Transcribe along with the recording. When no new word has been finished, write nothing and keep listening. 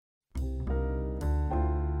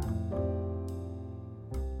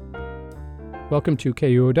Welcome to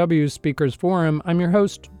KUOW's Speakers Forum. I'm your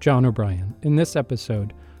host, John O'Brien. In this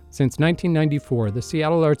episode, since 1994, the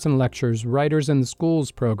Seattle Arts and Lectures Writers in the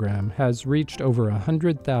Schools program has reached over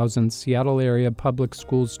 100,000 Seattle area public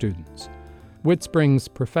school students. WITS brings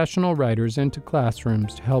professional writers into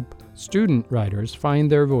classrooms to help student writers find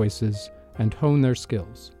their voices and hone their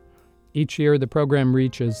skills. Each year, the program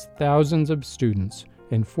reaches thousands of students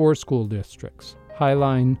in 4 school districts: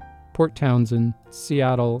 Highline, Port Townsend,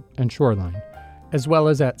 Seattle, and Shoreline, as well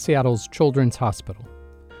as at Seattle's Children's Hospital.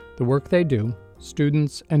 The work they do,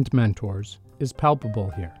 students and mentors, is palpable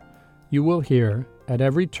here. You will hear, at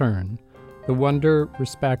every turn, the wonder,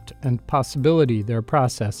 respect, and possibility their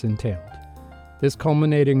process entailed. This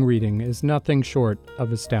culminating reading is nothing short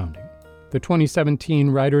of astounding. The 2017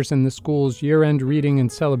 Writers in the Schools Year-End Reading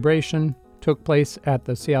and Celebration took place at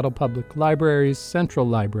the Seattle Public Library's Central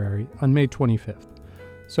Library on May 25th.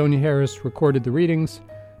 Sonya Harris recorded the readings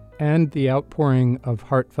and the outpouring of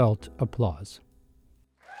heartfelt applause.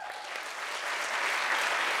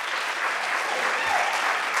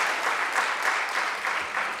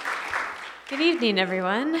 Good evening,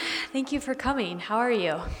 everyone. Thank you for coming. How are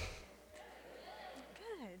you?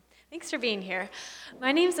 Good. Thanks for being here.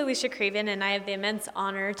 My name is Alicia Craven, and I have the immense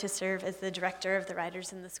honor to serve as the director of the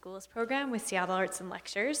Writers in the Schools program with Seattle Arts and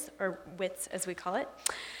Lectures, or WITS as we call it.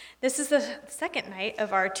 This is the second night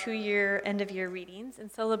of our 2-year end-of-year readings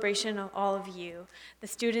in celebration of all of you, the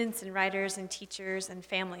students and writers and teachers and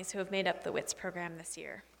families who have made up the WITS program this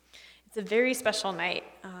year. It's a very special night.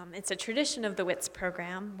 It's a tradition of the WITS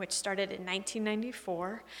program, which started in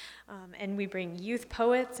 1994, and we bring youth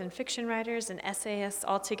poets and fiction writers and essayists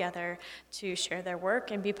all together to share their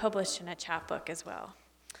work and be published in a chapbook as well.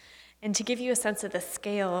 And to give you a sense of the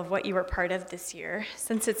scale of what you were part of this year,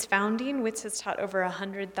 since its founding, WITS has taught over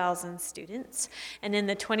 100,000 students. And in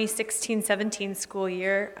the 2016-17 school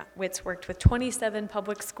year, WITS worked with 27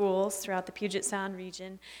 public schools throughout the Puget Sound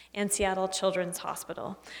region and Seattle Children's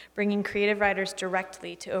Hospital, bringing creative writers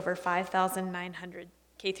directly to over 5,900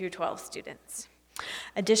 K-12 students.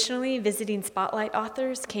 Additionally, visiting spotlight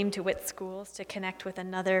authors came to WITS schools to connect with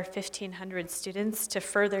another 1,500 students to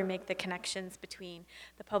further make the connections between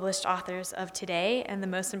the published authors of today and the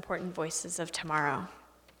most important voices of tomorrow.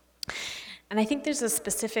 And I think there's a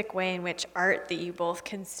specific way in which art that you both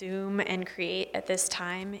consume and create at this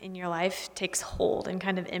time in your life takes hold and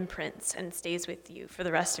kind of imprints and stays with you for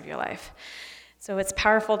the rest of your life. So it's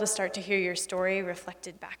powerful to start to hear your story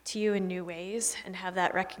reflected back to you in new ways and have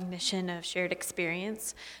that recognition of shared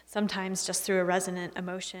experience, sometimes just through a resonant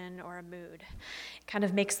emotion or a mood. It kind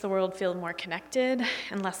of makes the world feel more connected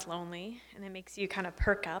and less lonely, and it makes you kind of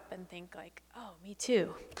perk up and think like, oh, me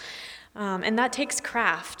too. And that takes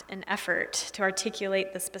craft and effort to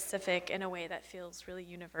articulate the specific in a way that feels really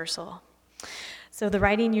universal. So the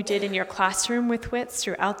writing you did in your classroom with WITS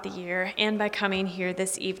throughout the year and by coming here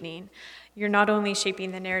this evening, you're not only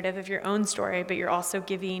shaping the narrative of your own story, but you're also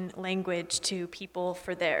giving language to people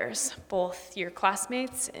for theirs, both your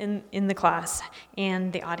classmates in the class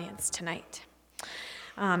and the audience tonight.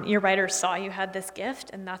 Your writers saw you had this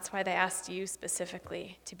gift, and that's why they asked you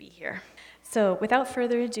specifically to be here. So without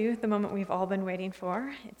further ado, the moment we've all been waiting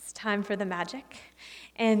for, it's time for the magic.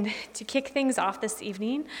 And to kick things off this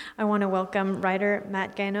evening, I want to welcome writer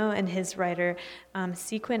Matt Gano and his writer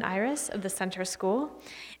Sequin Iris of the Center School.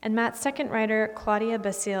 And Matt's second writer, Claudia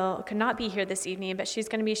Basile, could not be here this evening, but she's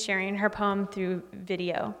going to be sharing her poem through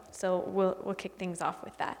video. So we'll kick things off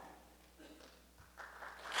with that.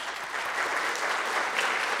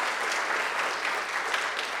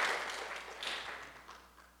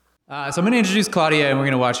 So I'm going to introduce Claudia, and we're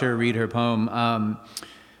going to watch her read her poem.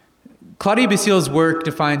 Claudia Basile's work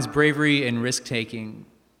defines bravery and risk-taking.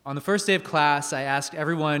 On the first day of class, I asked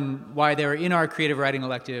everyone why they were in our creative writing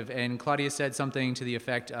elective, and Claudia said something to the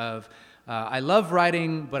effect of, I love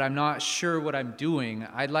writing, but I'm not sure what I'm doing.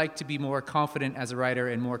 I'd like to be more confident as a writer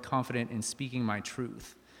and more confident in speaking my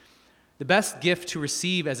truth. The best gift to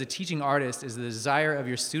receive as a teaching artist is the desire of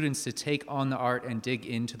your students to take on the art and dig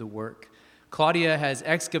into the work. Claudia has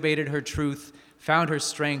excavated her truth, found her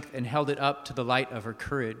strength, and held it up to the light of her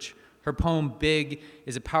courage. Her poem, Big,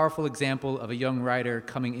 is a powerful example of a young writer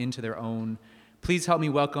coming into their own. Please help me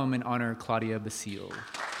welcome and honor Claudia Basile.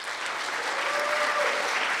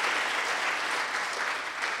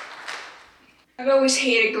 I've always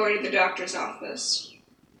hated going to the doctor's office.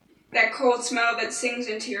 That cold smell that sings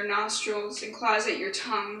into your nostrils and claws at your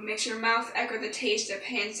tongue makes your mouth echo the taste of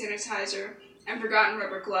hand sanitizer and forgotten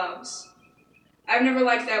rubber gloves. I've never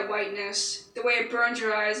liked that whiteness, the way it burns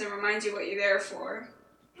your eyes and reminds you what you're there for.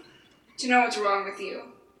 To know what's wrong with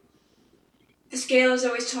you. The scale has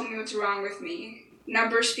always told me what's wrong with me,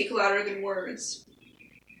 Numbers speak louder than words.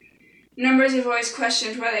 Numbers have always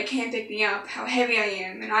questioned why they can't pick me up, how heavy I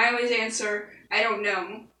am, and I always answer, I don't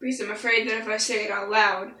know, because I'm afraid that if I say it out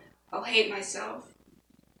loud, I'll hate myself.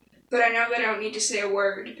 But I know that I don't need to say a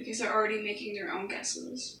word, because they're already making their own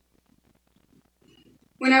guesses.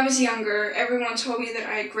 When I was younger, everyone told me that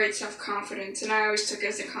I had great self-confidence, and I always took it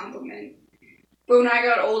as a compliment. But when I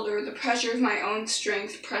got older, the pressure of my own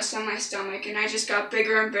strength pressed on my stomach, and I just got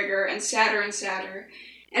bigger and bigger and sadder,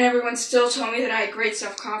 and everyone still told me that I had great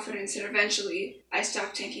self-confidence, and eventually I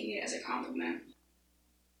stopped taking it as a compliment.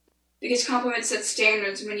 Because compliments set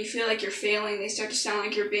standards, and when you feel like you're failing, they start to sound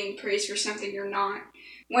like you're being praised for something you're not.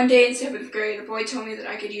 One day in 7th grade, a boy told me that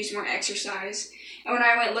I could use more exercise, and when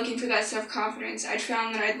I went looking for that self-confidence, I'd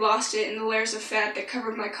found that I'd lost it in the layers of fat that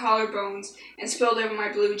covered my collarbones and spilled over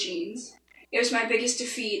my blue jeans. It was my biggest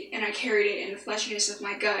defeat, and I carried it in the fleshiness of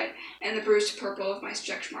my gut and the bruised purple of my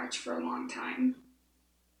stretch marks for a long time.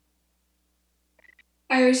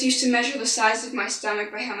 I always used to measure the size of my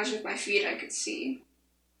stomach by how much of my feet I could see.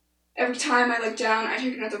 Every time I looked down, I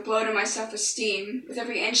took another blow to my self-esteem. With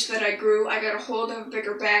every inch that I grew, I got a hold of a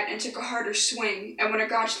bigger bat and took a harder swing, and when it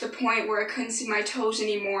got to the point where I couldn't see my toes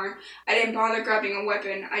anymore, I didn't bother grabbing a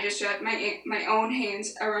weapon. I just wrapped my own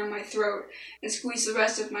hands around my throat and squeezed the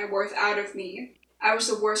rest of my worth out of me. I was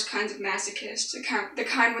the worst kinds of masochist, the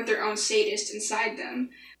kind with their own sadist inside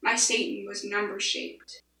them. My Satan was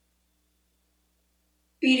number-shaped.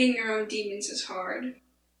 Beating your own demons is hard.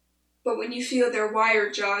 But when you feel their wire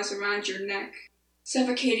jaws around your neck,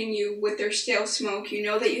 suffocating you with their stale smoke, you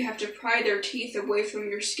know that you have to pry their teeth away from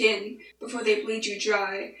your skin before they bleed you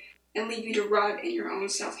dry and leave you to rot in your own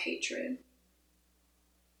self-hatred.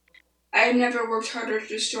 I have never worked harder to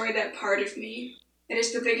destroy that part of me. It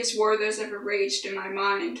is the biggest war that has ever raged in my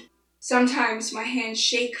mind. Sometimes my hands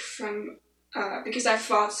shake because I've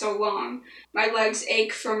fought so long. My legs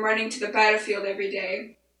ache from running to the battlefield every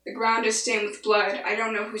day. The ground is stained with blood. I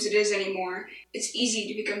don't know whose it is anymore. It's easy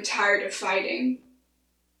to become tired of fighting.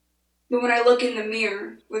 But when I look in the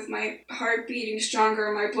mirror, with my heart beating stronger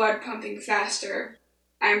and my blood pumping faster,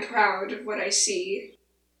 I am proud of what I see.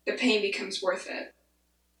 The pain becomes worth it.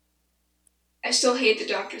 I still hate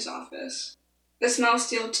the doctor's office. The smell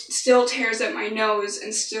still tears at my nose,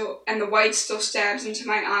 and the white still stabs into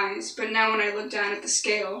my eyes, but now when I look down at the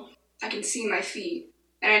scale, I can see my feet.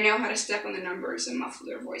 And I know how to step on the numbers and muffle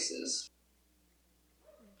their voices.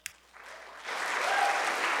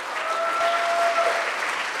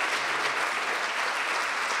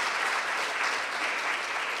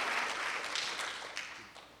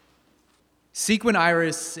 Sequin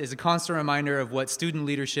Iris is a constant reminder of what student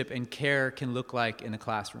leadership and care can look like in the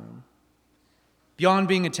classroom. Beyond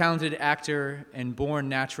being a talented actor and born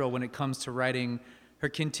natural when it comes to writing, her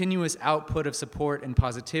continuous output of support and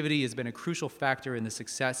positivity has been a crucial factor in the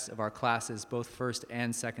success of our classes, both first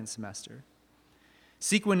and second semester.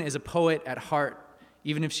 Sequin is a poet at heart,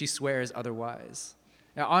 even if she swears otherwise.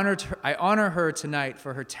 I honor her tonight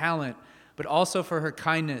for her talent, but also for her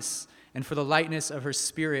kindness and for the lightness of her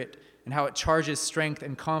spirit and how it charges strength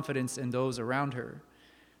and confidence in those around her.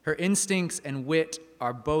 Her instincts and wit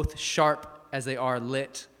are both sharp as they are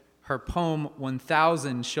lit. Her poem,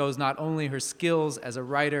 1000, shows not only her skills as a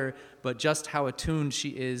writer, but just how attuned she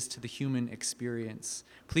is to the human experience.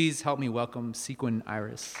 Please help me welcome Sequin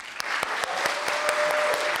Iris.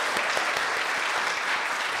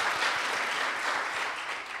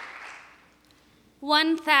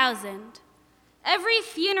 "1,000. Every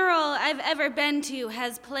funeral I've ever been to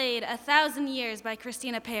has played 1,000 Years by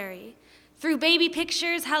Christina Perri. Through baby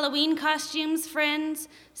pictures, Halloween costumes, friends,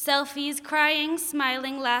 selfies, crying,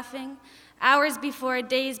 smiling, laughing, hours before,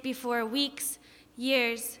 days before, weeks,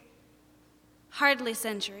 years, hardly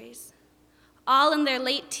centuries. All in their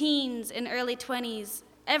late teens and early 20s,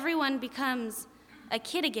 everyone becomes a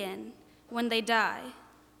kid again when they die.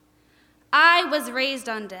 I was raised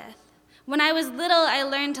on death. When I was little, I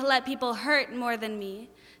learned to let people hurt more than me,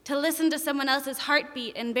 to listen to someone else's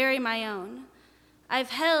heartbeat and bury my own. I've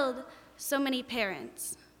held so many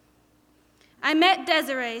parents. I met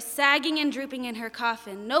Desiree sagging and drooping in her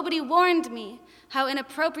coffin. Nobody warned me how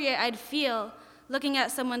inappropriate I'd feel looking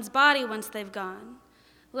at someone's body once they've gone.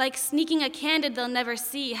 Like sneaking a candid they'll never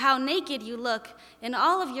see, how naked you look in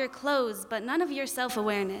all of your clothes, but none of your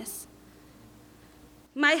self-awareness.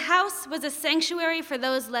 My house was a sanctuary for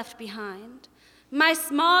those left behind. My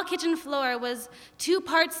small kitchen floor was 2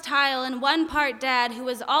 parts tile and 1 part dad who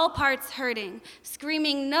was all parts hurting,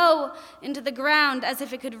 screaming no into the ground as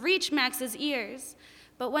if it could reach Max's ears.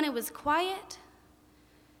 But when it was quiet,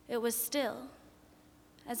 it was still,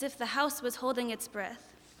 as if the house was holding its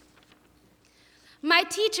breath. My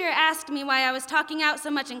teacher asked me why I was talking out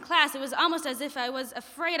so much in class. It was almost as if I was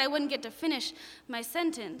afraid I wouldn't get to finish my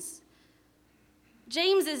sentence.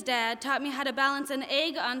 James's dad taught me how to balance an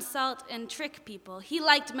egg on salt and trick people. He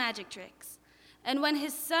liked magic tricks. And when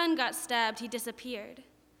his son got stabbed, he disappeared.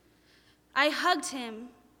 I hugged him,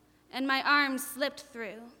 and my arms slipped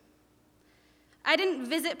through. I didn't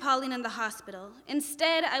visit Pauline in the hospital.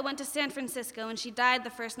 Instead, I went to San Francisco, and she died the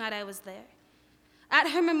first night I was there.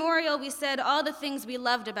 At her memorial, we said all the things we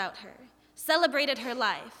loved about her, celebrated her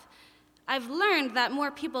life. I've learned that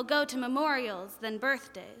more people go to memorials than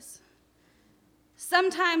birthdays.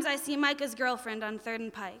 Sometimes I see Micah's girlfriend on 3rd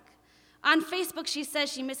and Pike. On Facebook, she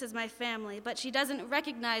says she misses my family, but she doesn't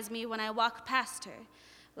recognize me when I walk past her,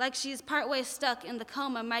 like she's partway stuck in the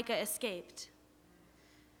coma Micah escaped.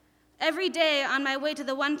 Every day on my way to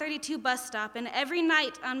the 132 bus stop and every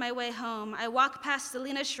night on my way home, I walk past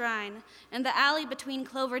Selena's shrine in the alley between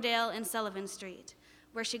Cloverdale and Sullivan Street,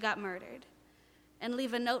 where she got murdered, and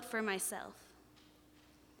leave a note for myself.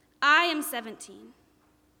 I am 17.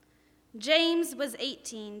 James was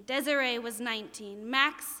 18, Desiree was 19,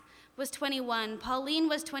 Max was 21, Pauline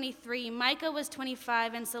was 23, Micah was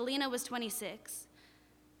 25, and Selena was 26.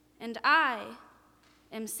 And I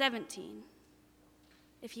am 17.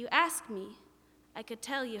 If you ask me, I could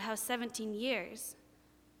tell you how 17 years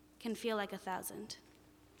can feel like 1,000.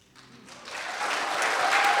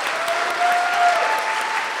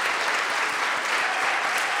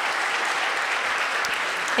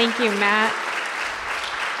 Thank you, Matt.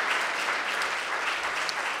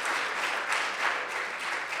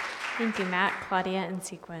 Thank you, Matt, Claudia, and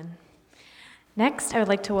Sequin. Next, I would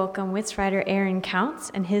like to welcome WITS writer Aaron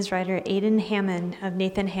Counts and his writer Aiden Hammond of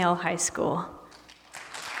Nathan Hale High School.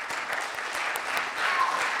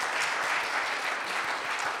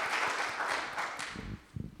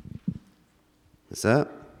 What's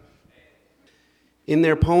up? In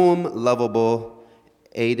their poem, Lovable,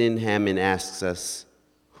 Aiden Hammond asks us,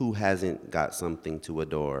 who hasn't got something to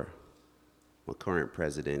adore? Well, current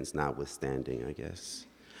presidents notwithstanding, I guess.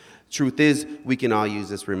 Truth is, we can all use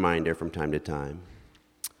this reminder from time to time.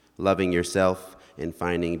 Loving yourself and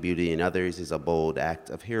finding beauty in others is a bold act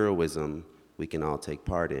of heroism we can all take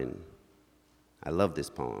part in. I love this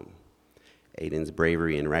poem. Aiden's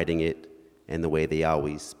bravery in writing it and the way they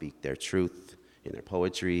always speak their truth in their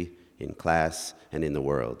poetry, in class, and in the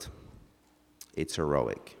world. It's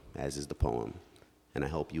heroic, as is the poem, and I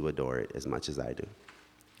hope you adore it as much as I do.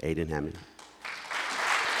 Aiden Hammond.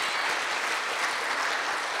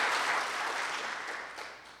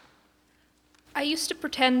 I used to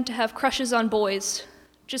pretend to have crushes on boys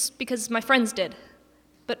just because my friends did.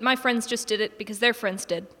 But my friends just did it because their friends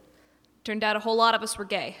did. Turned out a whole lot of us were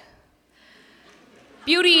gay.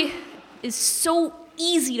 Beauty is so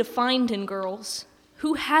easy to find in girls.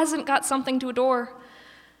 Who hasn't got something to adore?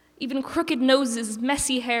 Even crooked noses,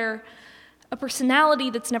 messy hair, a personality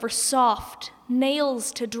that's never soft,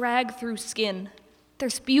 nails to drag through skin.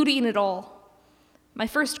 There's beauty in it all. My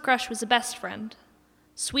first crush was a best friend.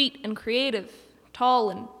 Sweet and creative, tall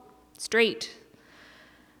and straight.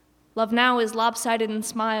 Love now is lopsided in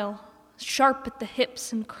smile, sharp at the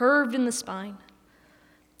hips and curved in the spine.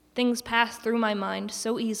 Things pass through my mind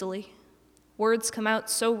so easily. Words come out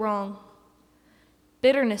so wrong.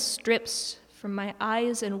 Bitterness drips from my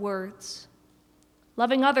eyes and words.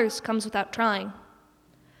 Loving others comes without trying.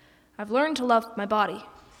 I've learned to love my body.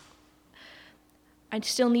 I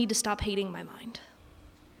still need to stop hating my mind.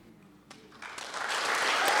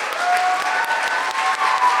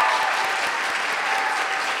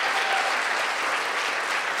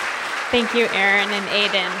 Thank you, Aaron and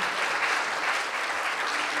Aiden.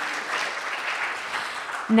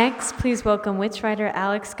 Next, please welcome WITS writer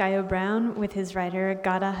Alex Gayo Brown with his writer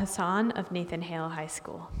Gada Hassan of Nathan Hale High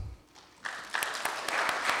School.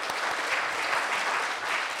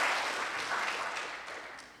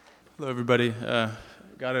 Hello, everybody.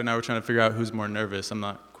 Gada and I were trying to figure out who's more nervous. I'm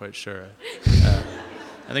not quite sure.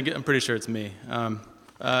 I'm pretty sure it's me.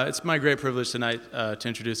 It's my great privilege tonight to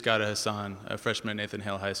introduce Gada Hassan, a freshman at Nathan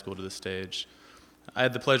Hale High School, to the stage. I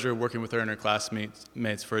had the pleasure of working with her and her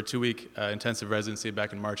classmates for a 2-week intensive residency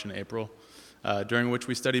back in March and April, during which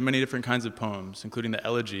we studied many different kinds of poems, including the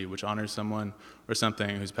elegy, which honors someone or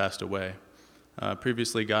something who's passed away.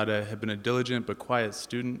 Previously, Gada had been a diligent but quiet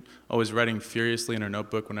student, always writing furiously in her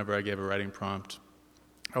notebook whenever I gave a writing prompt.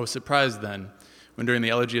 I was surprised then, when during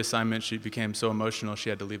the elegy assignment she became so emotional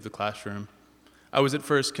she had to leave the classroom. I was at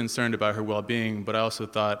first concerned about her well-being, but I also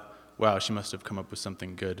thought, wow, she must have come up with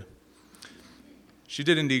something good. She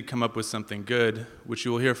did indeed come up with something good, which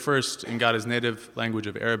you will hear first in Gada's native language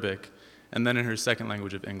of Arabic, and then in her second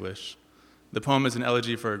language of English. The poem is an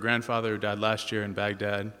elegy for her grandfather who died last year in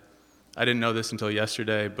Baghdad. I didn't know this until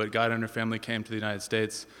yesterday, but Gada and her family came to the United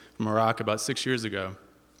States from Iraq about 6 years ago,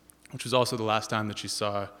 which was also the last time that she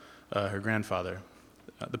saw her grandfather.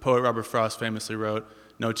 The poet Robert Frost famously wrote,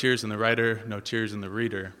 "No tears in the writer, no tears in the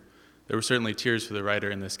reader." There were certainly tears for the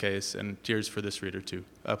writer in this case, and tears for this reader too.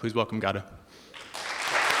 Please welcome Gada.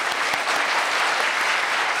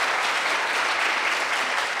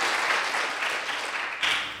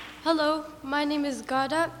 Hello, my name is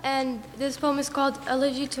Gada, and this poem is called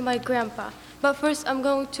Elegy to My Grandpa. But first, I'm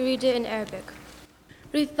going to read it in Arabic.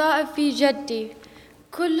 رثاء في جدي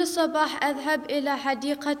كل صباح أذهب إلى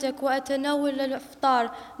حديقتك وأتناول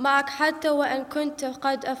الإفطار معك حتى وإن كنت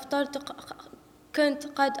قد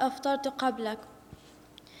أفطرت قبلك.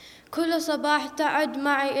 كل صباح تعد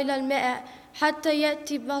معي إلى الماء حتى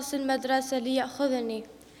يأتي باص المدرسة ليأخذني.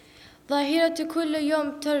 ظاهرة كل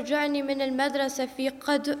يوم ترجعني من المدرسة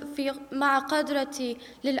مع قدرتي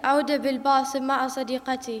للعودة بالباص مع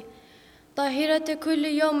صديقتي. ظاهرة كل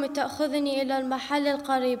يوم تأخذني إلى المحل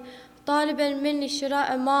القريب طالبا مني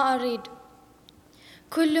شراء ما أريد.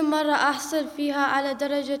 كل مرة أحصل فيها على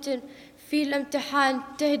درجة في الامتحان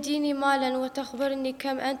تهديني مالا وتخبرني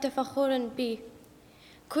كم أنت فخور بي.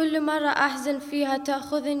 كل مرة أحزن فيها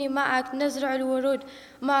تأخذني معك نزرع الورود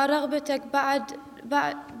مع رغبتك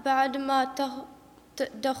بعد ما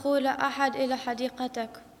دخول أحد إلى حديقتك.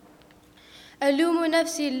 ألوم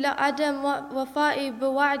نفسي لعدم وفائي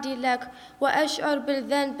بوعدي لك وأشعر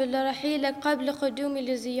بالذنب لرحيلك قبل قدومي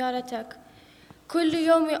لزيارتك. كل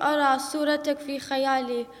يوم أرى صورتك في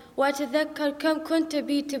خيالي وأتذكر كم كنت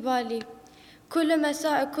بي تبالي. كل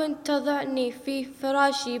مساء كنت تضعني في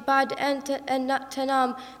فراشي بعد أن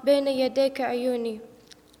تنام بين يديك عيوني.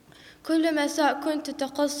 كل مساء كنت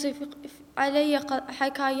تقص علي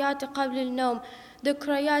حكايات قبل النوم،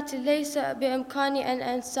 ذكريات ليس بإمكاني أن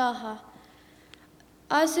أنساها.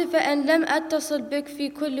 آسفة أن لم أتصل بك في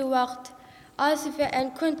كل وقت، آسفة أن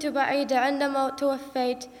كنت بعيدة عندما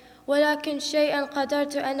توفيت، ولكن شيئا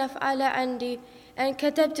قدرت أن أفعل عندي، أن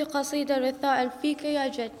كتبت قصيدة رثاء فيك يا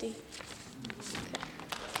جدي.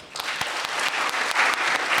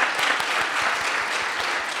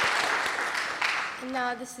 And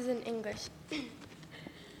now this is in English.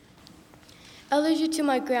 Elegy to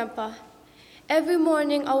my grandpa. Every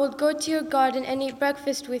morning I would go to your garden and eat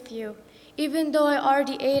breakfast with you, even though I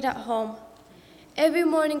already ate at home. Every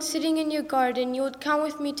morning sitting in your garden, you would count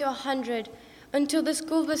with me to 100 until the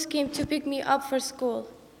school bus came to pick me up for school.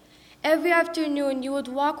 Every afternoon you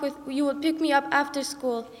would pick me up after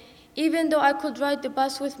school, even though I could ride the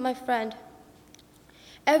bus with my friend.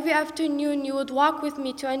 Every afternoon you would walk with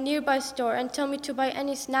me to a nearby store and tell me to buy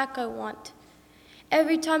any snack I want.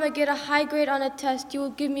 Every time I get a high grade on a test, you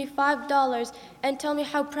would give me $5 and tell me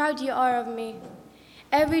how proud you are of me.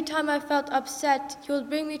 Every time I felt upset, you would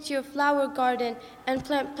bring me to your flower garden and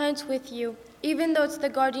plant plants with you, even though it's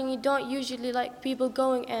the garden you don't usually like people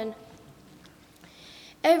going in.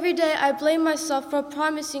 Every day I blame myself for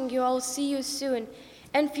promising you I will see you soon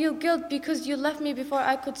and feel guilt because you left me before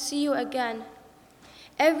I could see you again.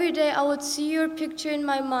 Every day I would see your picture in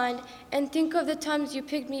my mind and think of the times you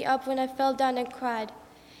picked me up when I fell down and cried.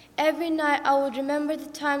 Every night I would remember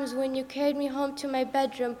the times when you carried me home to my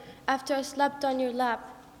bedroom after I slept on your lap.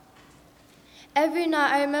 Every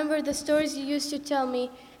night I remember the stories you used to tell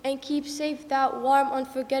me and keep safe that warm,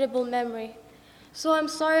 unforgettable memory. So I'm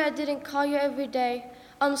sorry I didn't call you every day.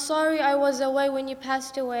 I'm sorry I was away when you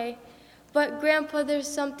passed away. But Grandpa, there's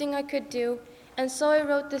something I could do, and so I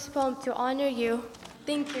wrote this poem to honor you.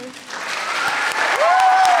 Thank you.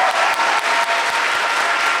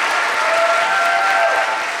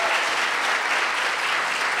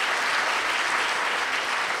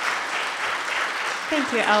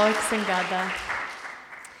 Thank you, Alex and Gada.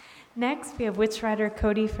 Next, we have WITS writer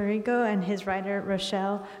Cody Farigo and his writer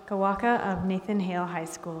Rochelle Kawaka of Nathan Hale High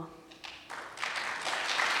School.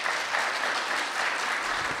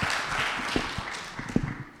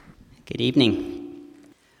 Good evening.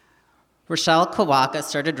 Rochelle Kawaka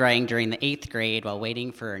started writing during the 8th grade while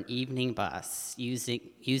waiting for an evening bus,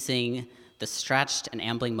 using the stretched and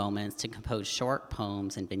ambling moments to compose short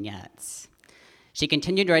poems and vignettes. She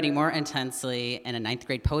continued writing more intensely in a 9th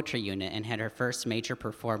grade poetry unit and had her first major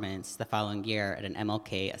performance the following year at an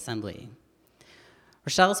MLK assembly.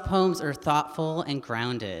 Rochelle's poems are thoughtful and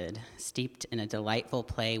grounded, steeped in a delightful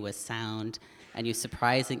play with sound, and use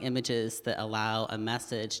surprising images that allow a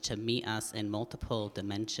message to meet us in multiple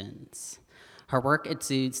dimensions. Her work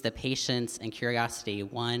exudes the patience and curiosity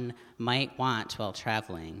one might want while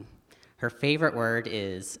traveling. Her favorite word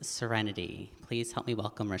is serenity. Please help me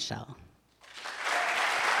welcome Rochelle.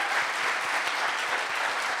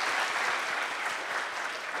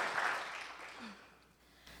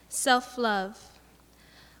 Self-love.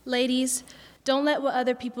 Ladies, don't let what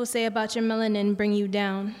other people say about your melanin bring you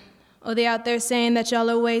down. Or they out there saying that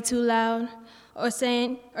y'all are way too loud, or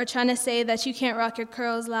trying to say that you can't rock your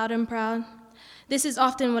curls loud and proud. This is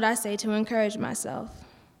often what I say to encourage myself.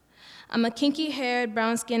 I'm a kinky-haired,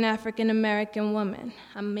 brown-skinned African-American woman.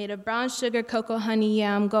 I'm made of brown sugar, cocoa, honey,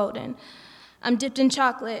 yeah, I'm golden. I'm dipped in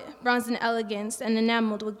chocolate, bronzed in elegance, and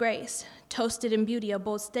enameled with grace, toasted in beauty, a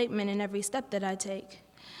bold statement in every step that I take.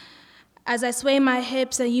 As I sway my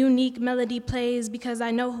hips, a unique melody plays because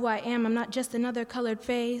I know who I am. I'm not just another colored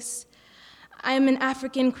face. I am an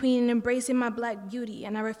African queen embracing my black beauty,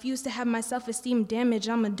 and I refuse to have my self-esteem damaged.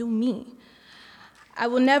 I'ma do me. I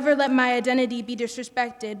will never let my identity be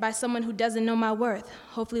disrespected by someone who doesn't know my worth.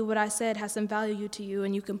 Hopefully what I said has some value to you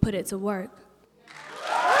and you can put it to work.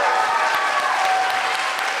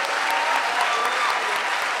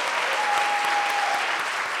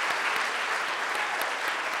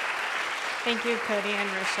 Thank you, Cody and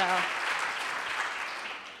Rochelle.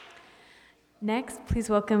 Next, please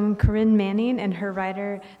welcome Corinne Manning and her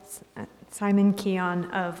writer, Simon Keon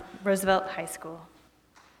of Roosevelt High School.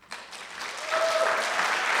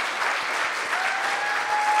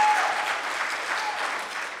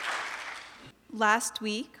 Last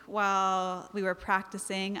week, while we were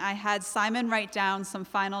practicing, I had Simon write down some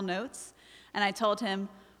final notes, and I told him,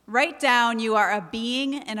 write down you are a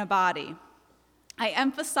being in a body. I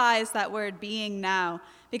emphasize that word being now,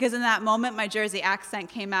 because in that moment my Jersey accent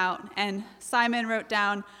came out, and Simon wrote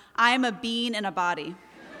down, I am a bean in a body.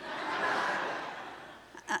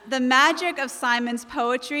 The magic of Simon's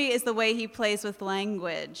poetry is the way he plays with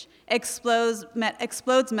language, explodes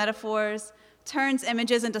metaphors, turns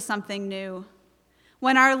images into something new.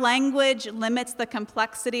 When our language limits the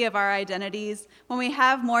complexity of our identities, when we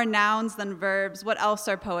have more nouns than verbs, what else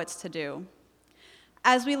are poets to do?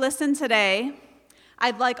 As we listen today,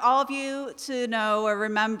 I'd like all of you to know or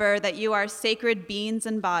remember that you are sacred beings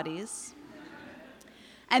and bodies.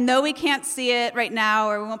 And though we can't see it right now,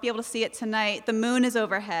 or we won't be able to see it tonight, the moon is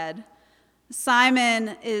overhead.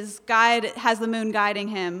 Simon has the moon guiding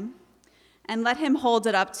him, and let him hold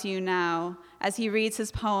it up to you now as he reads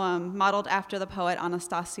his poem, modeled after the poet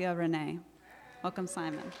Anastasia Renee. Welcome,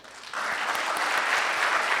 Simon.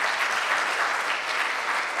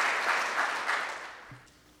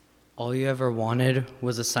 All you ever wanted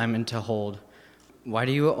was a Simon to hold. Why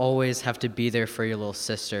do you always have to be there for your little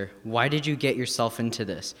sister? Why did you get yourself into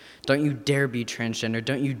this? Don't you dare be transgender.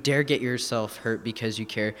 Don't you dare get yourself hurt because you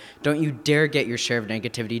care. Don't you dare get your share of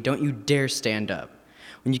negativity. Don't you dare stand up.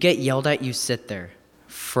 When you get yelled at, you sit there,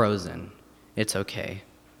 frozen. It's okay.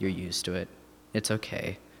 You're used to it. It's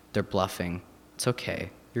okay. They're bluffing. It's okay.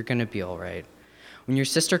 You're gonna be all right. When your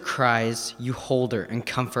sister cries, you hold her and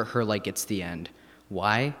comfort her like it's the end.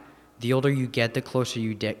 Why? The older you get, the closer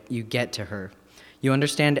you get to her. You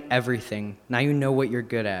understand everything. Now you know what you're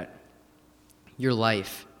good at. Your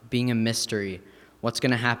life, being a mystery. What's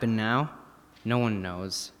gonna happen now? No one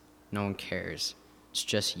knows. No one cares. It's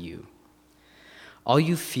just you. All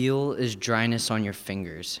you feel is dryness on your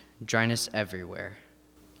fingers, dryness everywhere.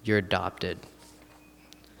 You're adopted.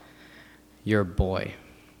 You're a boy.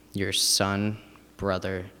 You're a son,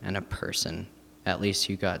 brother, and a person. At least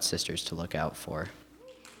you got sisters to look out for.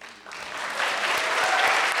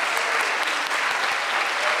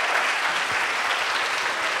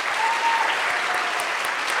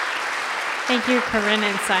 Thank you, Corinne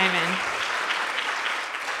and Simon.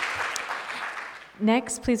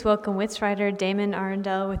 Next, please welcome WITS writer Damon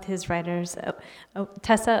Arundel with his writers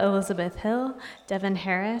Tessa Elizabeth Hill, Devin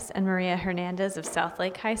Harris, and Maria Hernandez of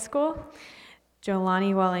Southlake High School,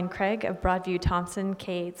 Jolani Wallen-Craig of Broadview Thompson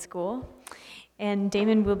K-8 School, and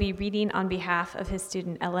Damon will be reading on behalf of his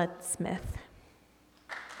student Ella Smith.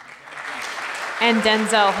 And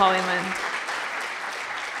Denzel Hollyman.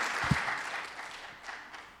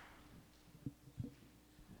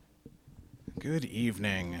 Good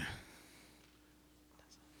evening.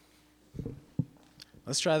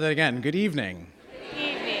 Let's try that again. Good evening. Good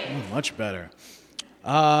evening. Much better.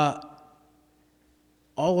 All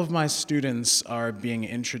of my students are being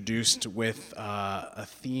introduced with a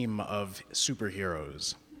theme of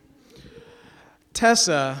superheroes.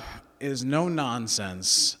 Tessa is no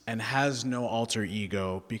nonsense and has no alter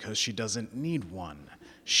ego because she doesn't need one.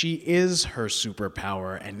 She is her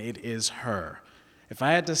superpower, and it is her. If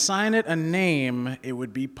I had to assign it a name, it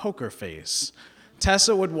would be Poker Face.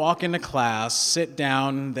 Tessa would walk into class, sit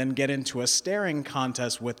down, then get into a staring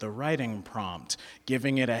contest with the writing prompt,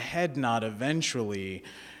 giving it a head nod eventually,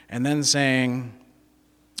 and then saying,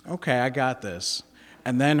 okay, I got this.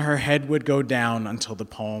 And then her head would go down until the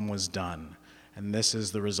poem was done. And this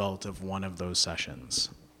is the result of one of those sessions.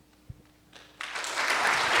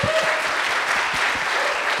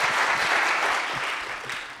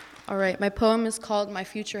 All right, my poem is called My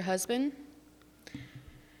Future Husband.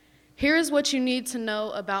 Here is what you need to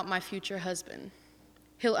know about my future husband.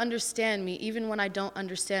 He'll understand me even when I don't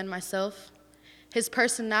understand myself. His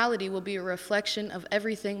personality will be a reflection of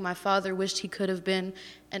everything my father wished he could have been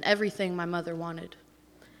and everything my mother wanted.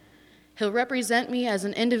 He'll represent me as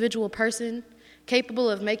an individual person capable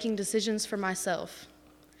of making decisions for myself.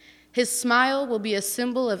 His smile will be a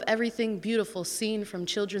symbol of everything beautiful seen from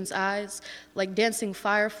children's eyes, like dancing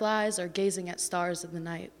fireflies or gazing at stars in the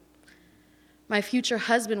night. My future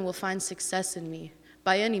husband will find success in me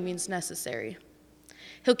by any means necessary.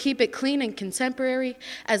 He'll keep it clean and contemporary,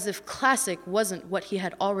 as if classic wasn't what he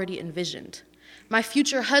had already envisioned. My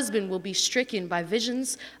future husband will be stricken by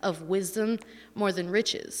visions of wisdom more than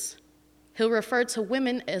riches. He'll refer to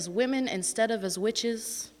women as women instead of as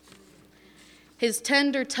witches. His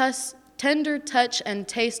tender touch and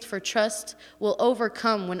taste for trust will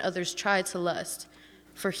overcome when others try to lust,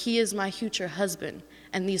 for he is my future husband,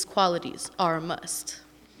 and these qualities are a must.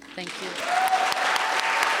 Thank you.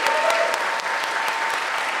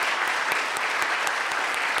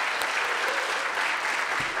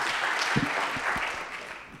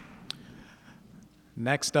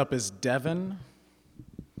 Next up is Devin.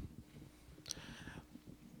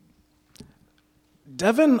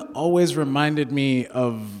 Devin always reminded me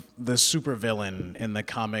of the supervillain in the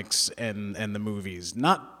comics and the movies.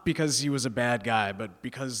 Not because he was a bad guy, but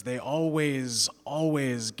because they always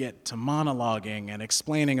get to monologuing and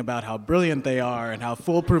explaining about how brilliant they are and how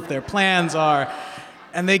foolproof their plans are.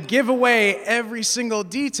 And they give away every single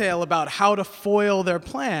detail about how to foil their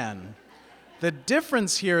plan. The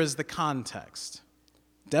difference here is the context.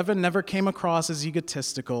 Devin never came across as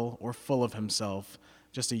egotistical or full of himself.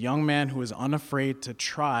 Just a young man who is unafraid to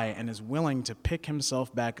try and is willing to pick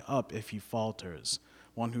himself back up if he falters.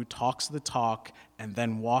 One who talks the talk and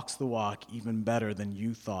then walks the walk even better than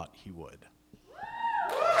you thought he would.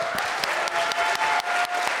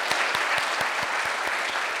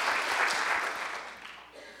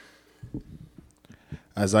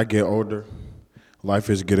 As I get older, life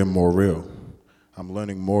is getting more real. I'm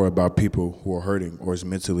learning more about people who are hurting or is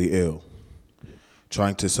mentally ill.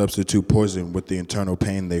 Trying to substitute poison with the internal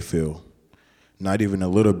pain they feel. Not even a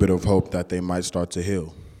little bit of hope that they might start to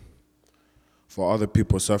heal. For other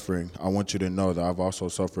people suffering, I want you to know that I've also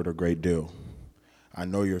suffered a great deal. I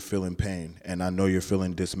know you're feeling pain, and I know you're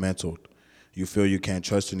feeling dismantled. You feel you can't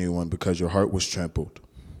trust anyone because your heart was trampled.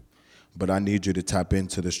 But I need you to tap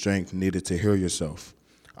into the strength needed to heal yourself.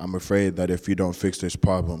 I'm afraid that if you don't fix this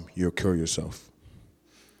problem, you'll kill yourself.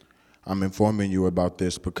 I'm informing you about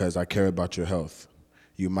this because I care about your health.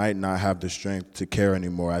 You might not have the strength to care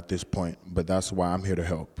anymore at this point, but that's why I'm here to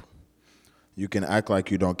help. You can act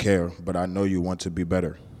like you don't care, but I know you want to be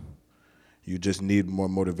better. You just need more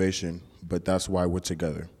motivation, but that's why we're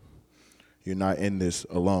together. You're not in this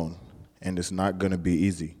alone, and it's not going to be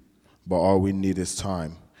easy, but all we need is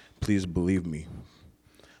time. Please believe me.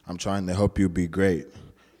 I'm trying to help you be great,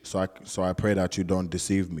 so I pray that you don't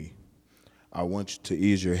deceive me. I want you to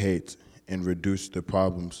ease your hate and reduce the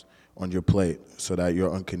problems on your plate so that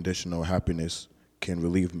your unconditional happiness can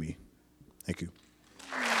relieve me. Thank you.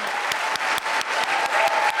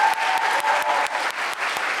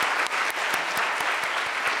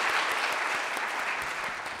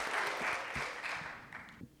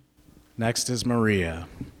 Next is Maria.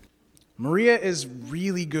 Maria is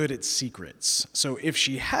really good at secrets. So if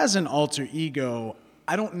she has an alter ego,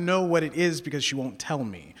 I don't know what it is because she won't tell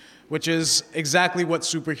me, which is exactly what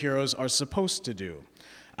superheroes are supposed to do.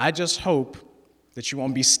 I just hope that she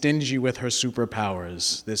won't be stingy with her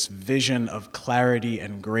superpowers, this vision of clarity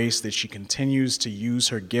and grace that she continues to use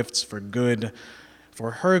her gifts for good, for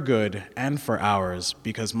her good and for ours,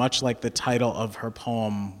 because much like the title of her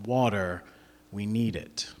poem, Water, we need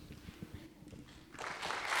it.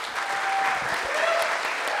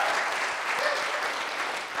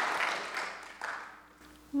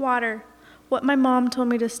 Water, what my mom told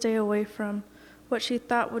me to stay away from, what she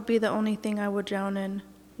thought would be the only thing I would drown in.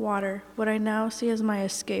 Water, what I now see as my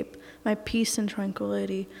escape, my peace and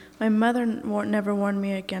tranquility. My mother never warned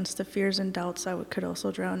me against the fears and doubts I could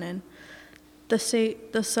also drown in. The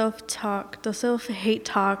self-talk, the self-hate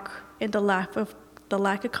talk, and the lack of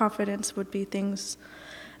confidence would be things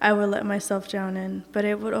I would let myself drown in. But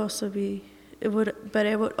it would also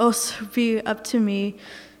be up to me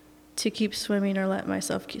to keep swimming or let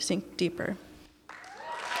myself sink deeper.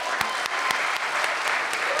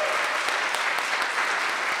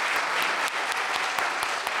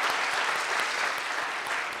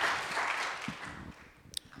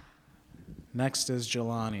 Next is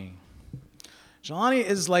Jelani. Jelani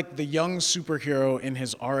is like the young superhero in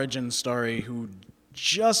his origin story who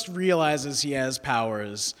just realizes he has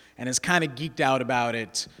powers and is kind of geeked out about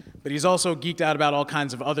it, but he's also geeked out about all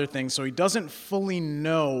kinds of other things, so he doesn't fully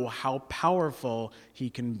know how powerful he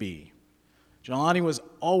can be. Jelani was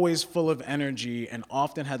always full of energy and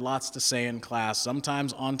often had lots to say in class,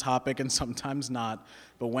 sometimes on topic and sometimes not,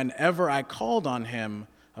 but whenever I called on him,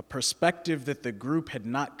 a perspective that the group had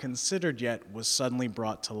not considered yet was suddenly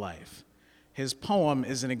brought to life. His poem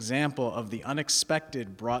is an example of the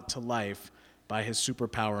unexpected brought to life by his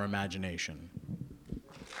superpower imagination.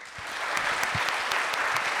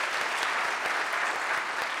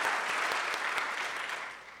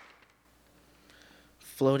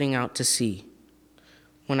 Floating out to sea.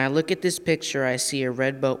 When I look at this picture, I see a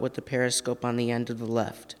red boat with a periscope on the end of the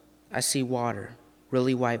left. I see water,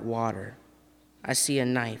 really white water. I see a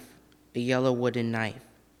knife, a yellow wooden knife.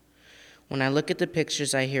 When I look at the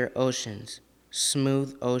pictures, I hear oceans,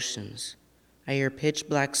 smooth oceans. I hear pitch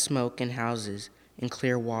black smoke in houses and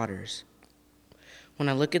clear waters. When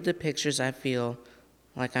I look at the pictures, I feel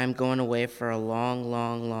like I'm going away for a long,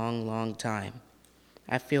 long, long, long time.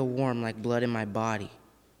 I feel warm like blood in my body.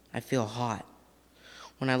 I feel hot.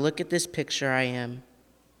 When I look at this picture, I am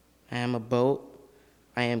a boat,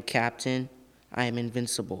 I am captain, I am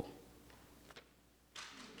invincible.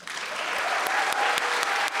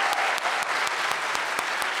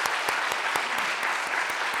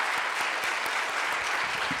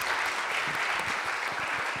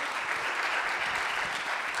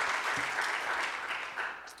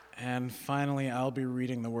 And finally, I'll be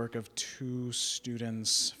reading the work of two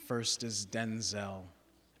students. First is Denzel.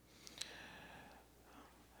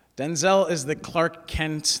 Denzel is the Clark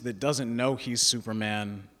Kent that doesn't know he's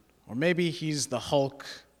Superman, or maybe he's the Hulk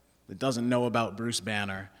that doesn't know about Bruce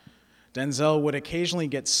Banner. Denzel would occasionally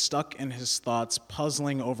get stuck in his thoughts,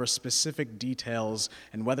 puzzling over specific details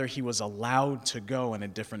and whether he was allowed to go in a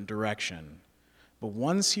different direction. But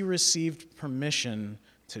once he received permission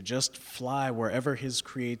to just fly wherever his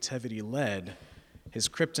creativity led, his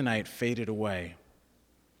kryptonite faded away.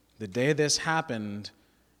 The day this happened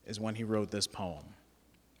is when he wrote this poem.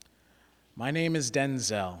 My name is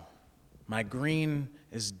Denzel. My green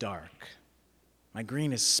is dark. My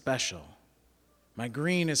green is special. My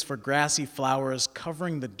green is for grassy flowers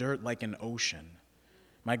covering the dirt like an ocean.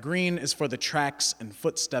 My green is for the tracks and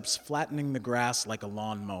footsteps flattening the grass like a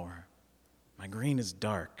lawnmower. My green is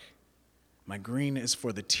dark. My green is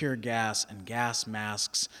for the tear gas and gas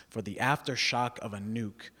masks, for the aftershock of a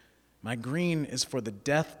nuke. My green is for the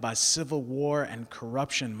death by civil war and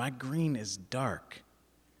corruption. My green is dark.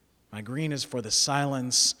 My green is for the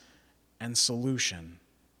silence and solution,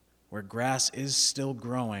 where grass is still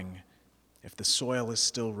growing if the soil is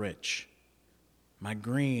still rich. My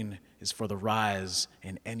green is for the rise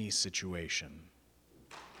in any situation.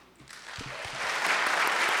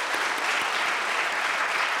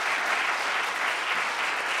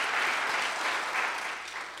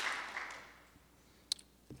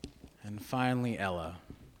 And finally, Ella.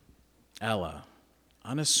 Ella,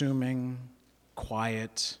 unassuming,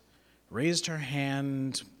 quiet, raised her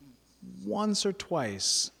hand once or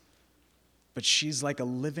twice, but she's like a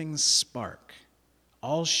living spark.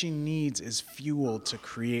 All she needs is fuel to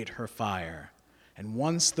create her fire. And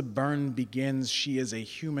once the burn begins, she is a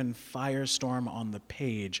human firestorm on the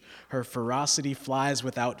page. Her ferocity flies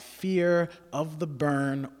without fear of the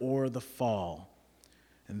burn or the fall.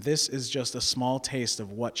 And this is just a small taste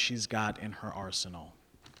of what she's got in her arsenal.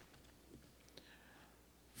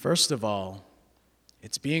 First of all,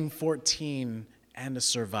 it's being 14 and a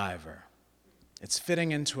survivor. It's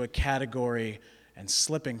fitting into a category and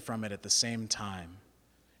slipping from it at the same time.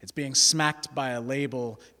 It's being smacked by a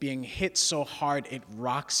label, being hit so hard it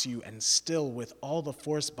rocks you, and still, with all the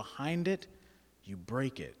force behind it, you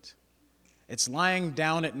break it. It's lying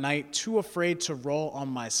down at night, too afraid to roll on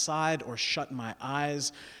my side or shut my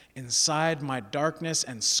eyes. Inside, my darkness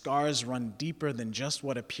and scars run deeper than just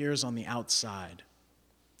what appears on the outside.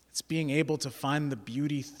 It's being able to find the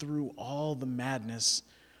beauty through all the madness,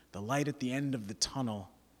 the light at the end of the tunnel.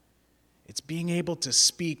 It's being able to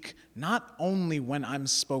speak not only when I'm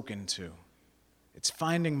spoken to. It's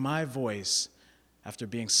finding my voice after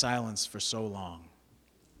being silenced for so long.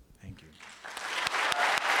 Thank you.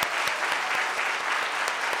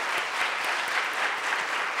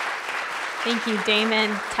 Thank you,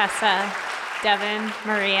 Damon, Tessa, Devin,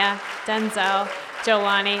 Maria, Denzel,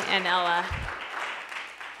 Jolani, and Ella.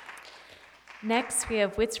 Next, we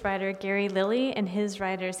have WITS writer Gary Lilly and his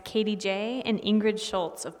writers Katie J. and Ingrid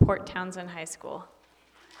Schultz of Port Townsend High School.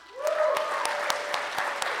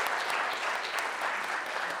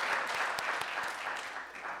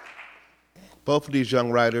 Both of these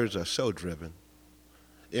young writers are so driven.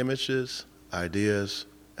 Images, ideas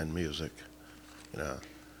and music.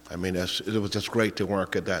 I mean, it was just great to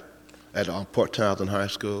work at Port Townsend High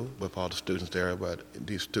School with all the students there, but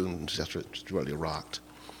these students just really rocked.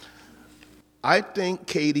 I think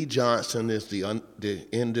Katie Johnson is the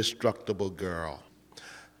indestructible girl.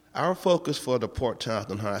 Our focus for the Port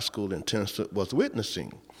Townsend High School intensive was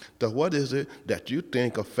witnessing. What is it that you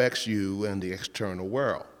think affects you and the external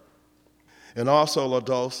world? And also a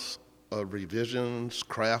dose of revisions,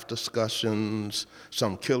 craft discussions,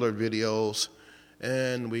 some killer videos,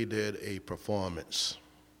 and we did a performance.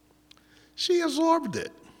 She absorbed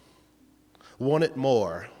it, wanted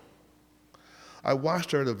more. I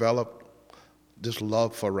watched her develop this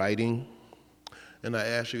love for writing, and I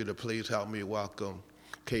ask you to please help me welcome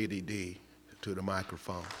Katie D to the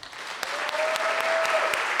microphone.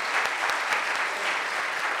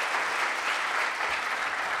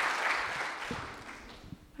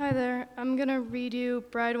 Hi there, I'm gonna read you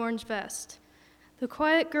Bright Orange Vest. The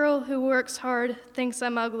quiet girl who works hard thinks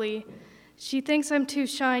I'm ugly. She thinks I'm too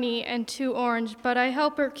shiny and too orange, but I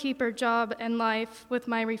help her keep her job and life with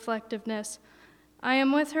my reflectiveness. I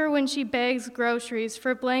am with her when she begs groceries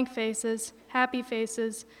for blank faces, happy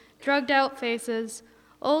faces, drugged out faces,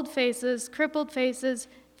 old faces, crippled faces,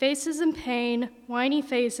 faces in pain, whiny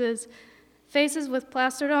faces, faces with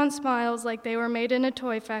plastered on smiles like they were made in a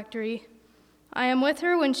toy factory. I am with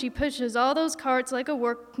her when she pushes all those carts like a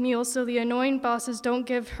work mule so the annoying bosses don't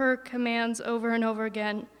give her commands over and over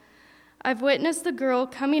again. I've witnessed the girl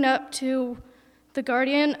coming up to the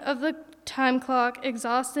guardian of the time clock,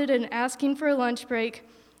 exhausted and asking for a lunch break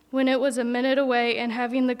when it was a minute away, and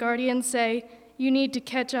having the guardian say, "You need to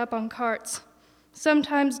catch up on carts."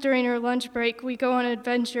 Sometimes during her lunch break, we go on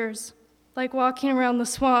adventures, like walking around the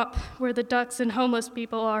swamp where the ducks and homeless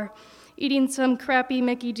people are, eating some crappy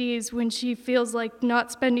Mickey D's when she feels like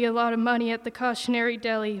not spending a lot of money at the cautionary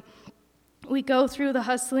deli. We go through the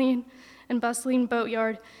hustling and bustling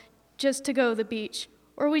boatyard just to go to the beach,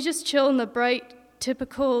 or we just chill in the bright,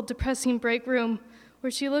 typical depressing break room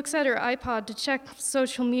where she looks at her iPod to check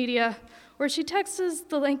social media, or she texts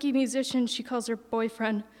the lanky musician she calls her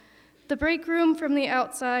boyfriend. The break room from the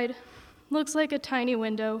outside looks like a tiny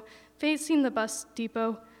window facing the bus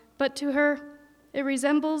depot, but to her, it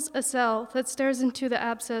resembles a cell that stares into the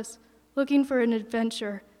abscess, looking for an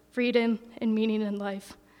adventure, freedom, and meaning in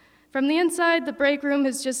life. From the inside, the break room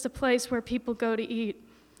is just a place where people go to eat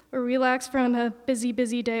or relax from a busy,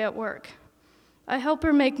 busy day at work. I help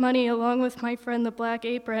her make money along with my friend the Black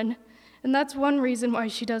Apron, and that's one reason why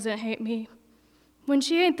she doesn't hate me. When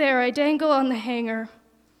she ain't there, I dangle on the hanger,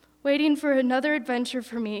 waiting for another adventure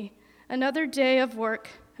for me, another day of work,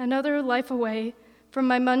 another life away from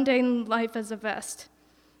my mundane life as a vest.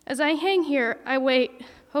 As I hang here, I wait,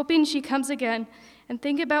 hoping she comes again, and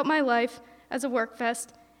think about my life as a work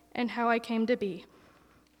vest and how I came to be.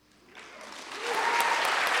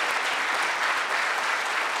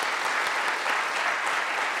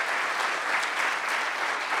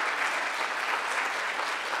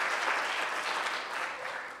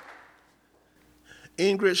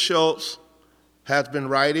 Ingrid Schultz has been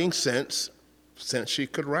writing since she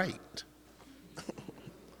could write.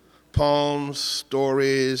 Poems,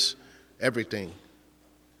 stories, everything.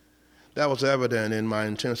 That was evident in my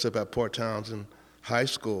intensive at Port Townsend High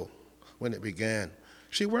School when it began.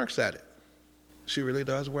 She works at it. She really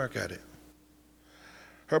does work at it.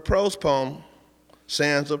 Her prose poem,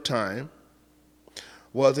 Sands of Time,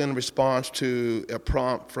 was in response to a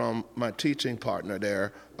prompt from my teaching partner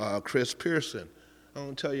there, Chris Pearson. I'm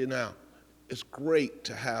going to tell you now, it's great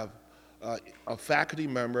to have a faculty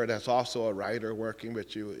member that's also a writer working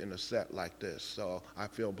with you in a set like this. So I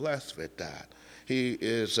feel blessed with that. He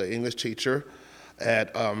is an English teacher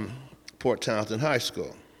at Port Townsend High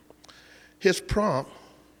School. His prompt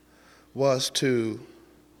was to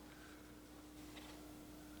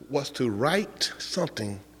write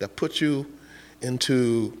something that put you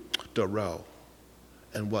into Thoreau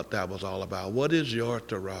and what that was all about. What is your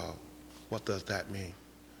Thoreau? What does that mean?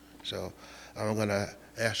 So I'm going to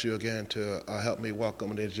ask you again to help me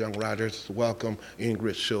welcome these young writers. Welcome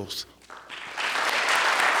Ingrid Schultz.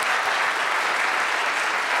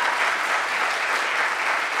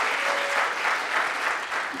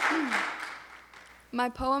 My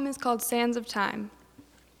poem is called Sands of Time.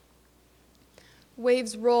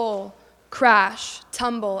 Waves roll, crash,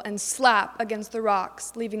 tumble, and slap against the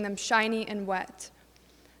rocks, leaving them shiny and wet.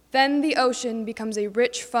 Then the ocean becomes a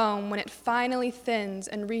rich foam when it finally thins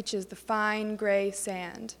and reaches the fine gray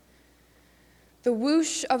sand. The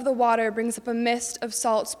whoosh of the water brings up a mist of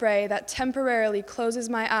salt spray that temporarily closes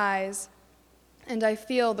my eyes, and I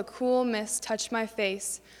feel the cool mist touch my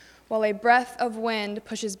face while a breath of wind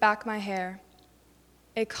pushes back my hair.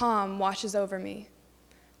 A calm washes over me,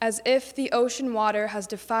 as if the ocean water has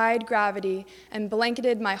defied gravity and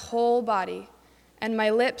blanketed my whole body, and my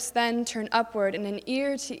lips then turn upward in an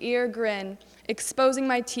ear-to-ear grin, exposing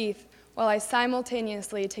my teeth while I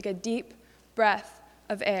simultaneously take a deep breath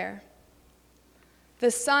of air.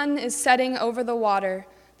 The sun is setting over the water.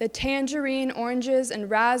 The tangerine oranges and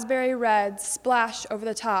raspberry reds splash over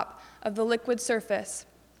the top of the liquid surface,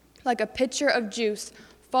 like a pitcher of juice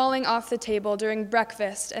falling off the table during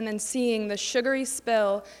breakfast and then seeing the sugary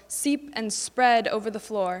spill seep and spread over the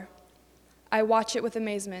floor. I watch it with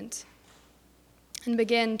amazement and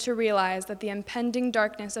begin to realize that the impending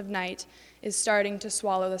darkness of night is starting to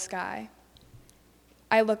swallow the sky.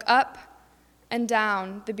 I look up and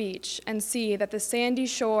down the beach and see that the sandy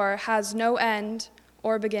shore has no end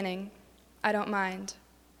or beginning. I don't mind.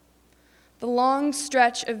 The long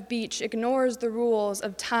stretch of beach ignores the rules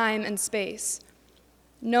of time and space.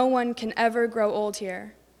 No one can ever grow old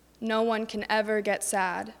here. No one can ever get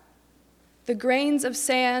sad. The grains of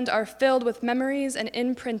sand are filled with memories and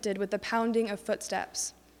imprinted with the pounding of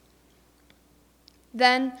footsteps.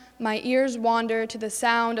 Then my ears wander to the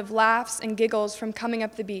sound of laughs and giggles from coming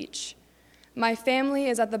up the beach. My family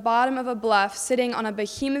is at the bottom of a bluff sitting on a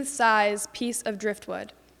behemoth-sized piece of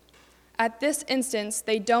driftwood. At this instance,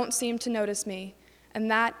 they don't seem to notice me,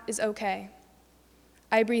 and that is okay.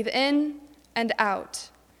 I breathe in and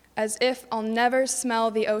out, as if I'll never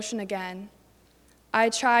smell the ocean again. I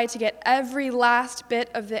try to get every last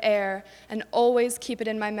bit of the air and always keep it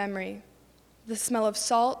in my memory. The smell of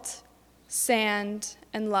salt, sand,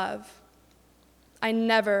 and love. I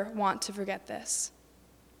never want to forget this.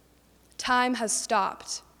 Time has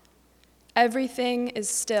stopped. Everything is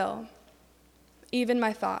still. Even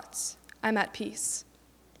my thoughts. I'm at peace.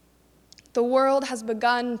 The world has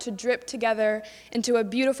begun to drip together into a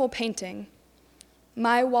beautiful painting.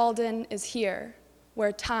 My Walden is here,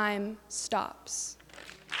 where time stops.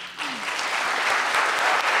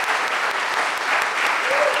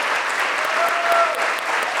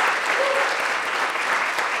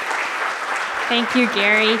 Thank you,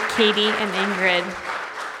 Gary, Katie, and Ingrid.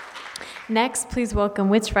 Next, please welcome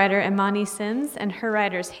WITS writer Imani Sims and her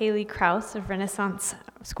writers Haley Krause of Renaissance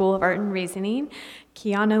School of Art and Reasoning,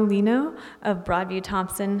 Kiana Lino of Broadview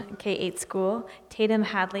Thompson K-8 School, Tatum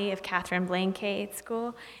Hadley of Catherine Blaine K-8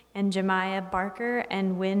 School, and Jemiah Barker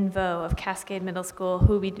and Wynn Vo of Cascade Middle School,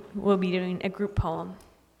 who will be doing a group poem.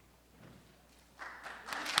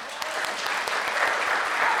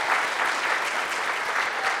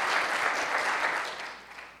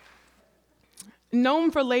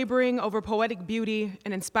 Known for laboring over poetic beauty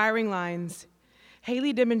and inspiring lines,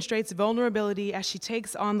 Haley demonstrates vulnerability as she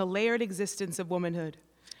takes on the layered existence of womanhood.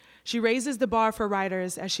 She raises the bar for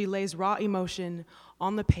writers as she lays raw emotion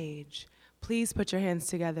on the page. Please put your hands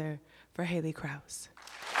together for Haley Krause.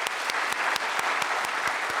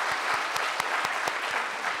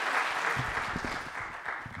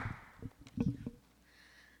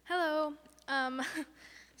 Hello.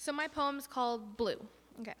 So my poem's called Blue.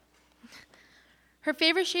 Okay. Her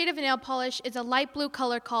favorite shade of nail polish is a light blue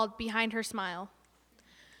color called Behind Her Smile.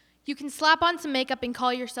 You can slap on some makeup and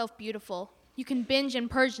call yourself beautiful. You can binge and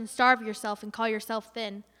purge and starve yourself and call yourself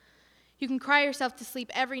thin. You can cry yourself to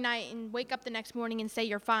sleep every night and wake up the next morning and say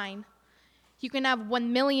you're fine. You can have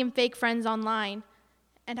 1 million fake friends online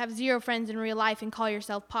and have 0 friends in real life and call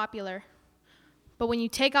yourself popular. But when you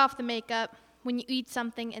take off the makeup, when you eat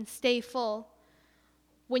something and stay full,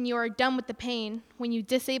 when you are done with the pain, when you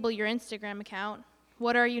disable your Instagram account,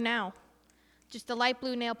 what are you now? Just a light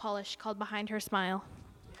blue nail polish called Behind Her Smile.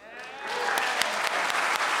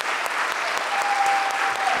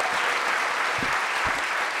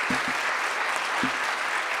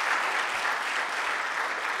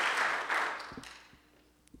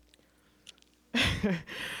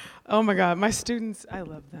 Oh my God, my students, I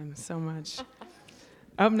love them so much.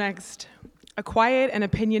 Up next, a quiet and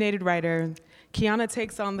opinionated writer, Kiana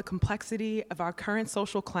takes on the complexity of our current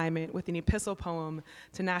social climate with an epistle poem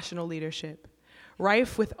to national leadership.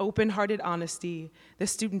 Rife with open-hearted honesty, the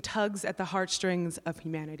student tugs at the heartstrings of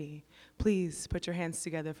humanity. Please put your hands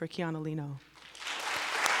together for Kiana Lino.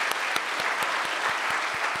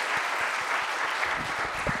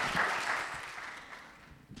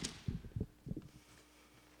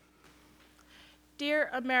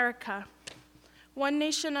 Dear America, one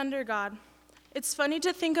nation under God. It's funny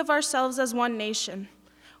to think of ourselves as one nation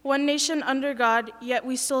under God, yet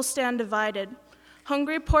we still stand divided.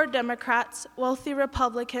 Hungry, poor Democrats, wealthy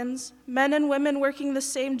Republicans, men and women working the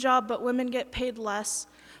same job, but women get paid less,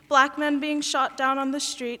 black men being shot down on the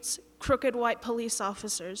streets, crooked white police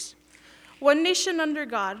officers. One nation under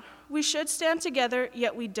God, We should stand together,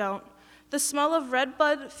 yet we don't. The smell of red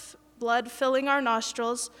blood filling our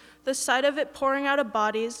nostrils, the sight of it pouring out of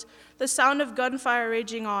bodies, the sound of gunfire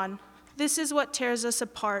raging on. This is what tears us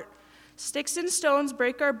apart. Sticks and stones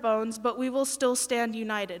break our bones, but we will still stand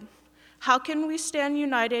united. How can we stand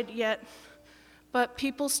united yet, but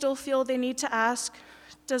people still feel they need to ask,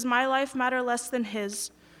 does my life matter less than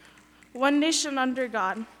his? One nation under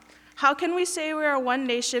God. How can we say we are one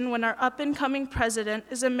nation when our up-and-coming president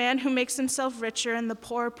is a man who makes himself richer and the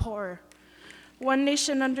poor poorer? One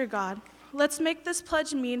nation under God. Let's make this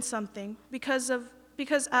pledge mean something, because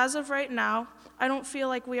as of right now, I don't feel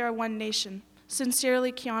like we are one nation.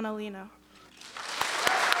 Sincerely, Kiana Lena.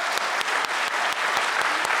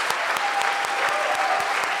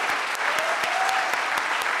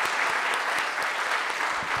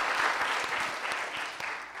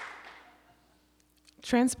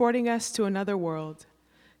 Transporting us to another world,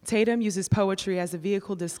 Tatum uses poetry as a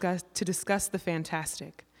vehicle to discuss the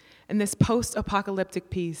fantastic. In this post-apocalyptic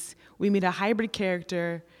piece, we meet a hybrid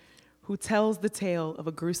character who tells the tale of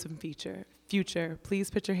a gruesome future. Please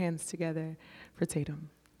put your hands together for Tatum.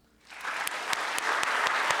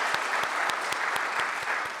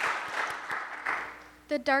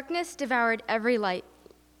 The darkness devoured every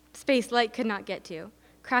space light could not get to.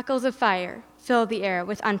 Crackles of fire filled the air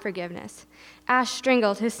with unforgiveness. Ash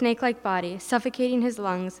strangled his snake-like body, suffocating his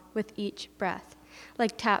lungs with each breath,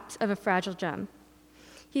 like taps of a fragile drum.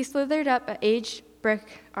 He slithered up an aged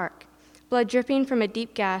brick arc, blood dripping from a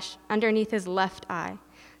deep gash underneath his left eye.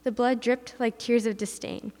 The blood dripped like tears of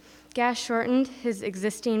disdain. Gas shortened his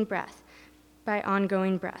existing breath by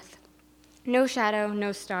ongoing breath. No shadow,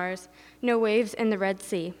 no stars, no waves in the Red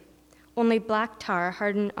Sea. Only black tar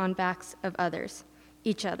hardened on backs of others,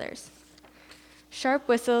 each other's. Sharp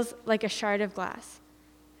whistles like a shard of glass.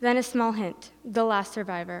 Then a small hint, the last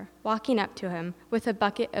survivor, walking up to him with a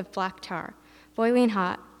bucket of black tar, boiling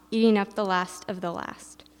hot, eating up the last of the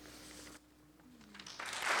last.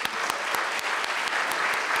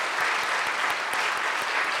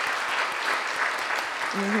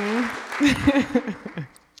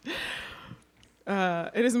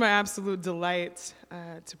 It is my absolute delight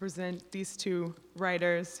to present these two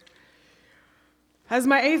writers. As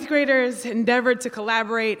my 8th graders endeavored to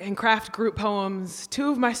collaborate and craft group poems,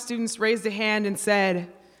 2 of my students raised a hand and said,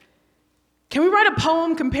 "Can we write a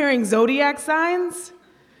poem comparing zodiac signs?"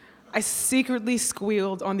 I secretly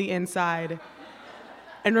squealed on the inside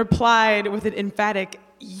and replied with an emphatic,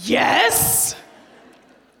 "Yes!"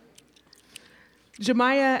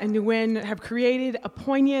 Jemiah and Nguyen have created a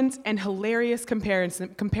poignant and hilarious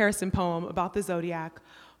comparison poem about the zodiac.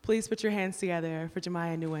 Please put your hands together for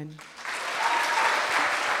Jemiah and Nguyen.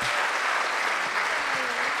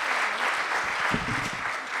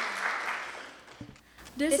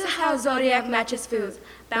 This is how zodiac matches food.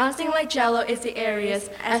 Bouncing like jello is the Aries,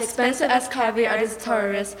 as expensive as caviar is the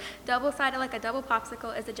Taurus. Double-sided like a double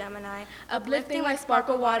popsicle is the Gemini. Uplifting like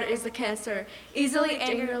sparkle water is the Cancer. Easily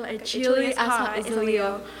angry like chili as hot is the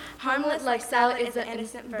Leo. Harmless like salad is the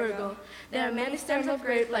innocent Virgo. There are many stems of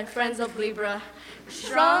grape like friends of Libra.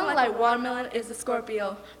 Strong like watermelon is the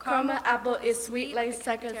Scorpio. Caramel apple is sweet like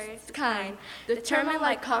second kind. Determined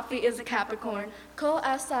like coffee is the Capricorn. Cold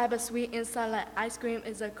outside but sweet inside like ice cream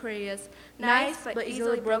is the Aquarius. Nice but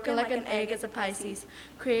easily broken like an egg is a Pisces.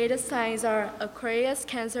 Creative signs are Aquarius,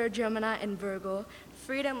 Cancer, Gemini, and Virgo.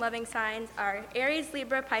 Freedom-loving signs are Aries,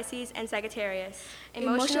 Libra, Pisces, and Sagittarius.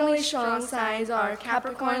 Emotionally strong signs are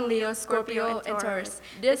Capricorn, Leo, Scorpio, and Taurus.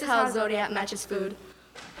 This is how zodiac matches food.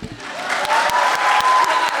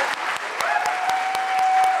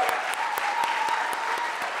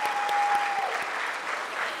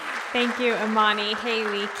 Thank you, Imani,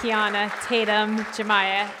 Haley, Kiana, Tatum,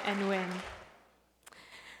 Jemiah, and Nguyen.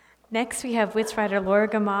 Next, we have WITS writer Laura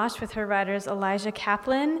Gamache with her writers Elijah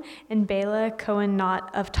Kaplan and Bela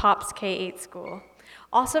Cohen-Knott of Tops K-8 School.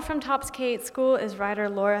 Also from Tops K-8 School is writer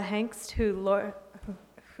Laura Hengst, who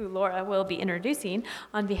Laura will be introducing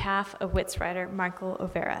on behalf of WITS writer Michael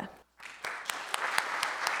Overa.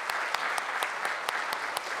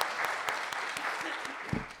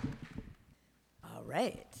 All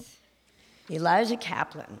right. Elijah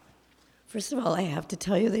Kaplan. First of all, I have to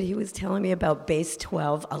tell you that he was telling me about base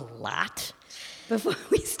 12 a lot before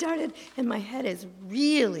we started, and my head is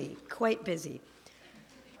really quite busy.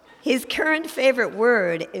 His current favorite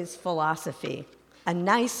word is philosophy. A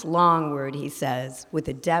nice long word, he says, with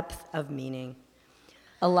a depth of meaning.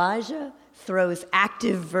 Elijah throws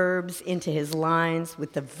active verbs into his lines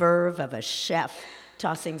with the verve of a chef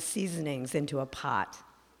tossing seasonings into a pot.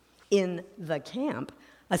 In the camp,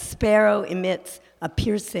 a sparrow emits a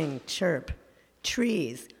piercing chirp.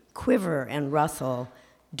 Trees quiver and rustle.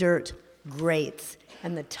 Dirt grates,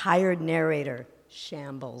 and the tired narrator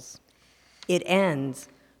shambles. It ends.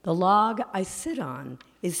 The log I sit on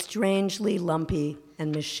is strangely lumpy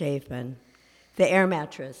and misshapen. The air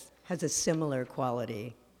mattress has a similar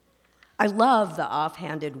quality. I love the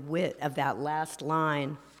offhanded wit of that last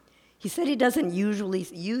line. He said he doesn't usually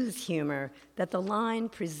use humor, that the line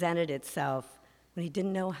presented itself when he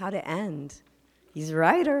didn't know how to end. He's a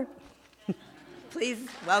writer. Please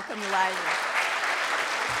welcome Elijah.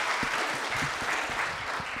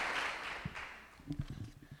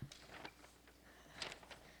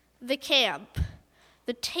 The camp.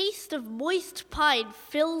 The taste of moist pine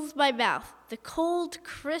fills my mouth. The cold,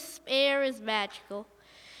 crisp air is magical.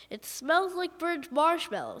 It smells like burnt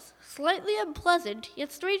marshmallows, slightly unpleasant,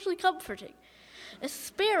 yet strangely comforting. A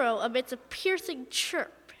sparrow emits a piercing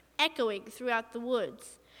chirp, echoing throughout the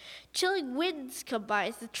woods. Chilling winds come by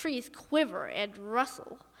as the trees quiver and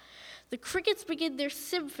rustle. The crickets begin their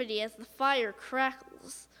symphony as the fire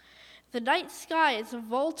crackles. The night sky is a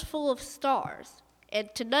vault full of stars, and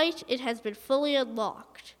tonight it has been fully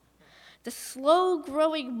unlocked. The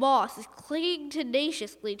slow-growing moss is clinging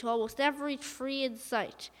tenaciously to almost every tree in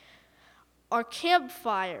sight. Our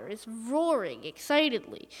campfire is roaring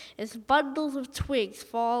excitedly as bundles of twigs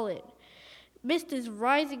fall in. Mist is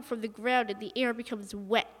rising from the ground and the air becomes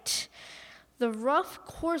wet. The rough,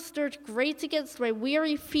 coarse dirt grates against my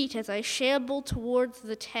weary feet as I shamble towards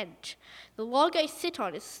the tent. The log I sit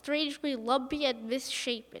on is strangely lumpy and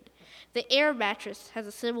misshapen. The air mattress has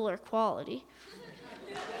a similar quality.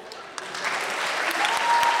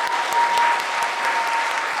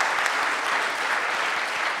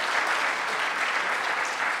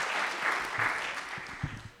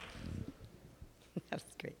 That's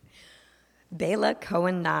great. Bela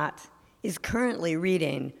Cohen-Knott is currently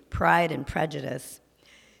reading Pride and Prejudice.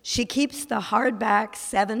 She keeps the hardback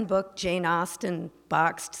 7-book Jane Austen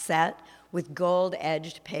boxed set with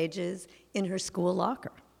gold-edged pages in her school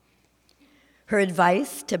locker. Her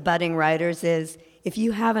advice to budding writers is, if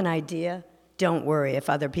you have an idea, don't worry if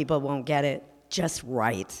other people won't get it, just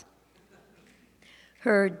write.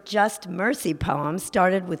 Her Just Mercy poem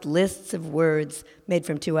started with lists of words made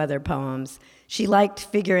from 2 other poems. She liked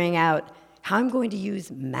figuring out how I'm going to use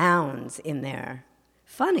mounds in there.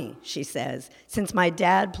 Funny, she says, since my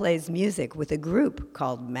dad plays music with a group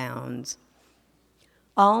called Mounds.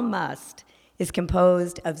 All Must is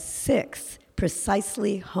composed of 6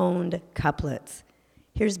 precisely honed couplets.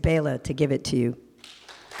 Here's Bela to give it to you.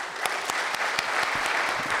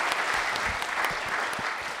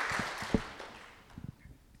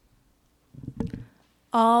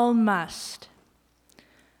 All must.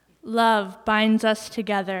 Love binds us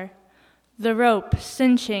together, the rope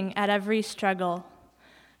cinching at every struggle.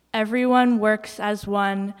 Everyone works as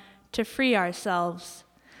one to free ourselves,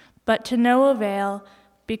 but to no avail,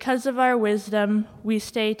 because of our wisdom, we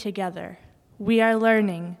stay together. We are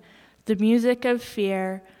learning the music of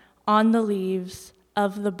fear on the leaves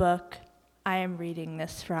of the book I am reading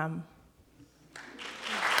this from.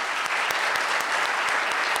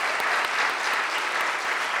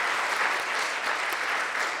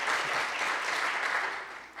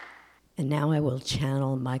 And now I will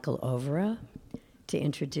channel Michael Overa to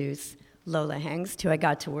introduce Lola Hengst, who I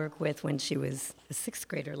got to work with when she was a 6th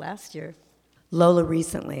grader last year. Lola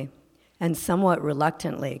recently, and somewhat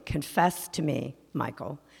reluctantly, confessed to me,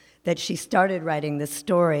 Michael, that she started writing this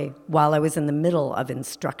story while I was in the middle of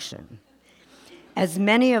instruction. As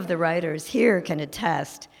many of the writers here can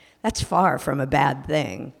attest, that's far from a bad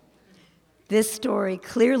thing. This story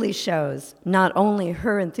clearly shows not only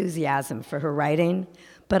her enthusiasm for her writing,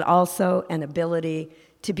 but also an ability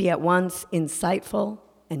to be at once insightful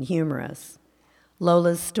and humorous.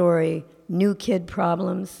 Lola's story, New Kid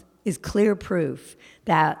Problems, is clear proof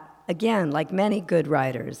that, again, like many good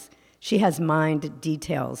writers, she has mined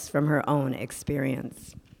details from her own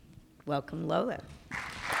experience. Welcome, Lola.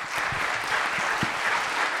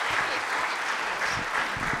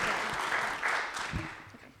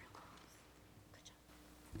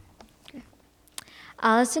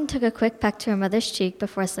 Allison took a quick peck to her mother's cheek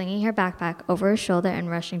before slinging her backpack over her shoulder and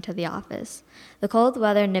rushing to the office. The cold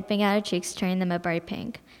weather nipping at her cheeks turned them a bright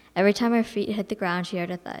pink. Every time her feet hit the ground, she heard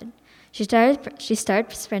a thud. She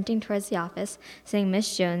started sprinting towards the office, seeing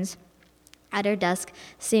Miss Jones at her desk.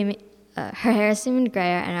 Her hair seemed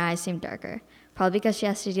grayer and her eyes seemed darker. Probably because she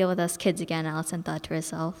has to deal with us kids again, Allison thought to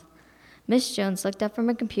herself. Miss Jones looked up from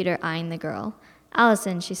her computer, eyeing the girl.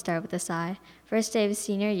 Allison, she started with a sigh. First day of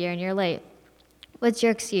senior year and you're late. What's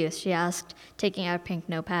your excuse? She asked, taking out a pink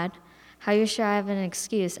notepad. How are you sure I have an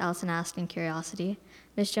excuse? Allison asked in curiosity.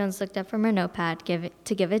 Miss Jones looked up from her notepad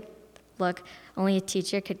to give it look only a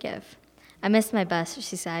teacher could give. I missed my bus,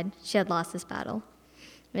 she sighed. She had lost this battle.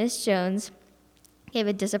 Miss Jones gave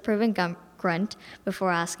a disapproving grunt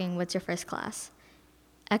before asking, "What's your first class?"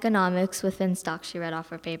 "Economics with Finstock," she read off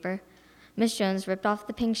her paper. Miss Jones ripped off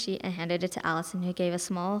the pink sheet and handed it to Allison, who gave a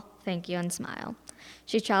small thank you and smile.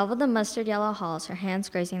 She traveled the mustard yellow halls, her hands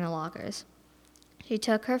grazing the lockers. She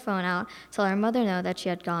took her phone out to let her mother know that she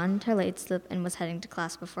had gotten her late slip and was heading to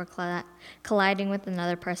class before colliding with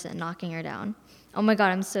another person and knocking her down. "Oh my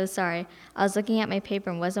God, I'm so sorry. I was looking at my paper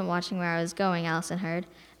and wasn't watching where I was going," Allison heard.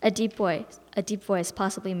 A deep voice,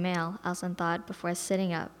 possibly male, Allison thought before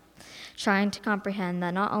sitting up, trying to comprehend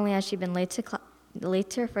that not only had she been late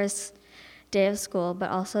to her first day of school, but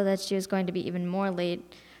also that she was going to be even more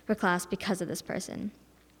late for class because of this person.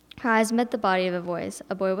 Her eyes met the body of a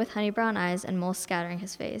boy with honey brown eyes and moles scattering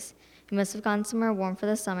his face. He must have gone somewhere warm for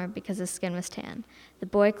the summer because his skin was tan. The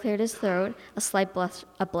boy cleared his throat, a slight blush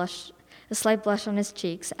on his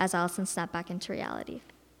cheeks as Allison snapped back into reality.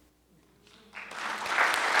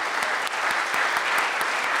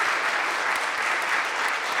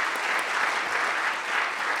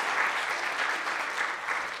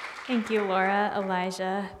 Thank you, Laura,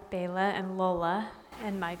 Elijah, Bela, and Lola,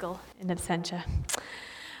 and Michael in absentia.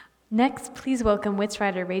 Next, please welcome WITS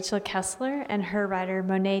writer Rachel Kessler and her writer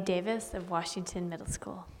Monet Davis of Washington Middle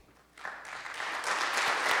School.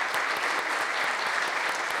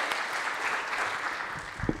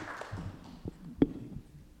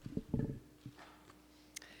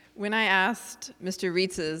 When I asked Mr.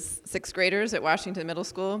 Rietz's sixth graders at Washington Middle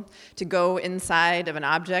School to go inside of an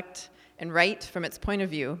object and write from its point of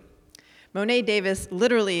view, Monet Davis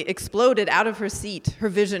literally exploded out of her seat. Her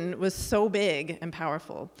vision was so big and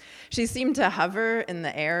powerful. She seemed to hover in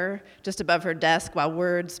the air just above her desk while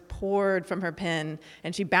words poured from her pen,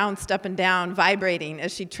 and she bounced up and down, vibrating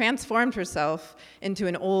as she transformed herself into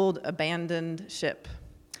an old, abandoned ship.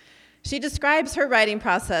 She describes her writing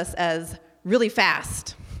process as really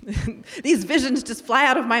fast. These visions just fly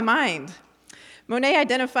out of my mind. Monet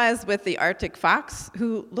identifies with the Arctic fox,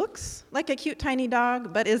 who looks like a cute tiny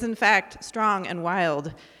dog, but is in fact strong and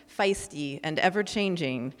wild, feisty and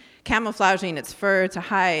ever-changing, camouflaging its fur to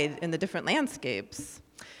hide in the different landscapes.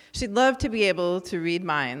 She'd love to be able to read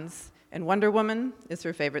minds, and Wonder Woman is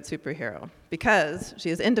her favorite superhero, because she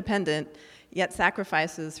is independent, yet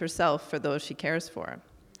sacrifices herself for those she cares for.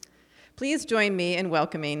 Please join me in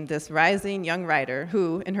welcoming this rising young writer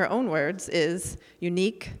who, in her own words, is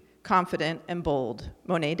unique, confident, and bold,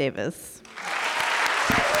 Monet Davis.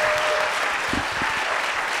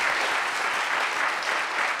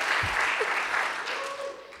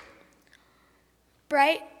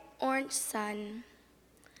 Bright orange sun,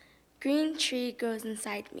 green tree grows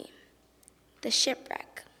inside me. The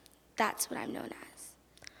shipwreck, that's what I'm known as.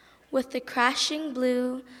 With the crashing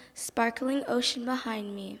blue, sparkling ocean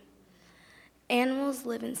behind me, animals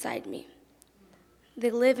live inside me.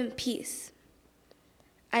 They live in peace.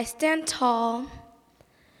 I stand tall,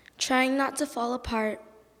 trying not to fall apart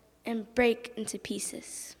and break into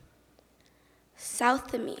pieces.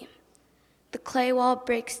 South of me, the clay wall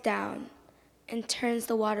breaks down and turns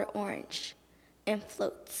the water orange and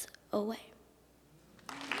floats away.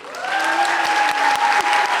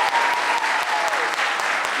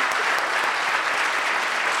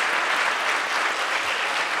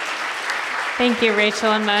 Thank you,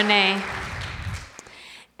 Rachel and Monet.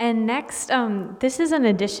 And next, this is an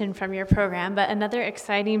addition from your program, but another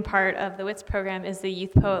exciting part of the WITS program is the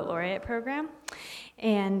Youth Poet Laureate program.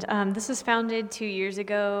 And this was founded 2 years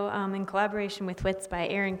ago in collaboration with WITS by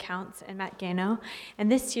Aaron Counts and Matt Gano.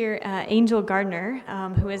 And this year, Angel Gardner,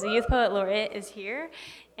 who is a Youth Poet Laureate, is here.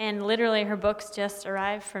 And literally, her books just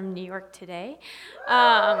arrived from New York today,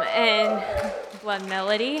 and Blood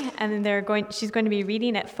Melody. And she's going to be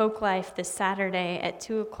reading at Folklife this Saturday at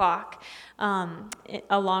 2:00,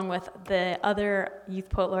 along with the other Youth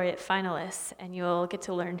Poet Laureate finalists. And you'll get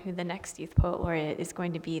to learn who the next Youth Poet Laureate is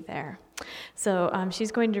going to be there. So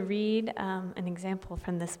she's going to read an example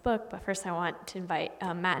from this book. But first, I want to invite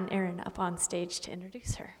Matt and Aaron up on stage to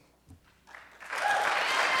introduce her.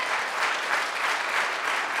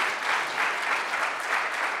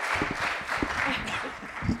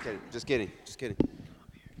 Just kidding.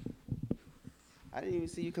 I didn't even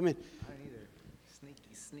see you come in. I didn't either.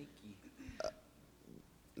 Sneaky.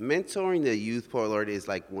 Mentoring the Youth Poet Laureate is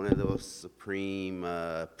like one of those supreme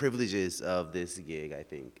privileges of this gig, I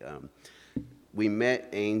think. We met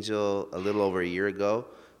Angel a little over a year ago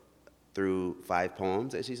through 5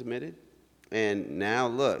 poems that she submitted. And now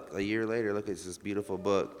look, a year later, look at this beautiful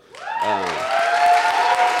book.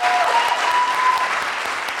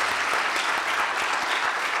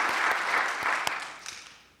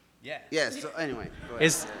 Yeah. Yes, so anyway. Go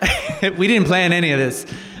ahead. We didn't plan any of this.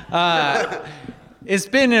 It's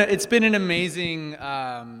been an amazing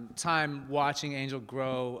time watching Angel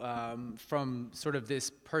grow from sort of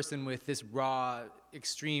this person with this raw,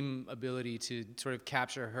 extreme ability to sort of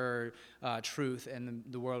capture her truth and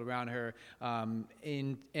the world around her,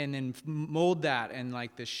 and then mold that and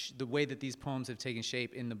like the way that these poems have taken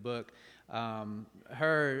shape in the book.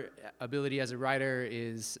 Her ability as a writer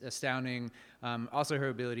is astounding. Also her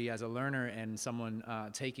ability as a learner and someone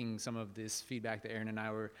taking some of this feedback that Erin and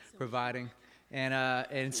I were providing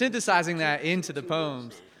and synthesizing that into the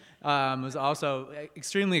poems was also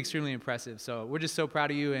extremely, extremely impressive. So we're just so proud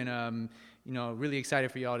of you and really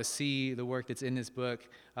excited for y'all to see the work that's in this book.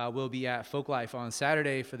 We'll be at Folklife on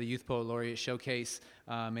Saturday for the Youth Poet Laureate Showcase,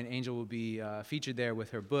 and Angel will be featured there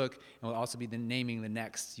with her book, and we'll also be naming the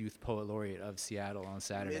next Youth Poet Laureate of Seattle on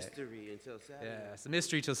Saturday. Mystery until Saturday. Yeah, it's a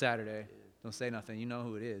mystery till Saturday. Don't say nothing. You know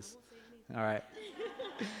who it is. All right.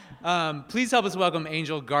 Please help us welcome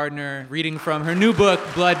Angel Gardner, reading from her new book,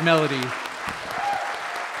 Blood Melody.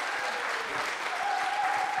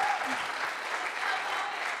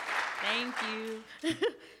 Thank you.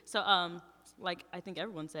 So, like I think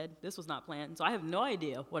everyone said, this was not planned, so I have no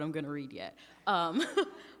idea what I'm going to read yet. I'm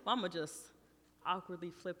going to just awkwardly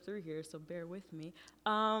flip through here, so bear with me.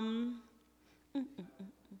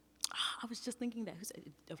 I was just thinking that. Who said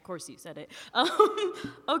it? Of course you said it.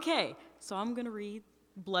 Okay, so I'm going to read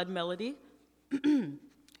Blood Melody.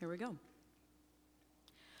 Here we go.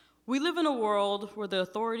 We live in a world where the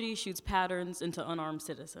authority shoots patterns into unarmed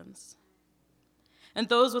citizens. And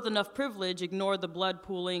those with enough privilege ignore the blood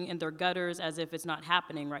pooling in their gutters as if it's not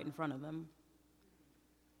happening right in front of them.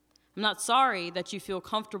 I'm not sorry that you feel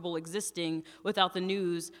comfortable existing without the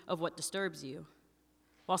news of what disturbs you,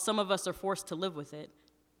 while some of us are forced to live with it.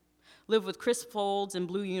 Live with crisp folds and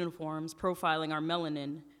blue uniforms profiling our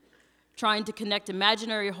melanin, trying to connect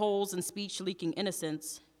imaginary holes in speech-leaking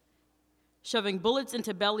innocence, shoving bullets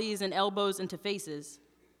into bellies and elbows into faces.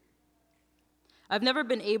 I've never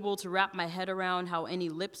been able to wrap my head around how any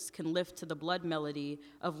lips can lift to the blood melody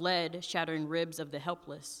of lead shattering ribs of the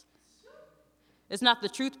helpless. It's not the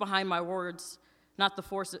truth behind my words, not the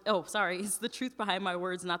force of, it's the truth behind my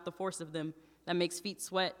words, not the force of them, that makes feet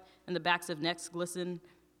sweat and the backs of necks glisten.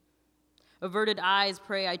 Averted eyes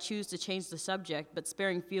pray I choose to change the subject, but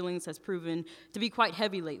sparing feelings has proven to be quite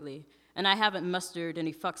heavy lately, and I haven't mustered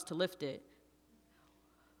any fucks to lift it.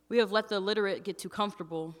 We have let the illiterate get too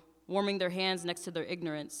comfortable, warming their hands next to their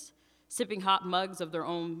ignorance, sipping hot mugs of their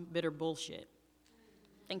own bitter bullshit.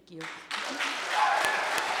 Thank you.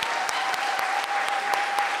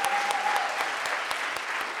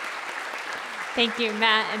 Thank you,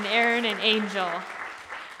 Matt and Erin and Angel.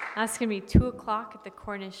 That's going to be 2 o'clock at the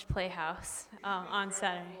Cornish Playhouse on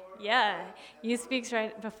Saturday. Yeah, you speaks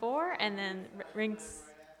right before, and then Ringside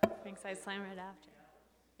Slam right after.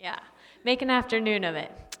 Yeah, make an afternoon of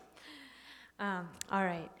it. All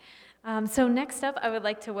right. So next up, I would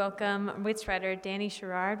like to welcome WITS writer Danny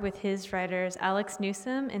Sherrard with his writers Alex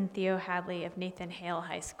Newsom and Theo Hadley of Nathan Hale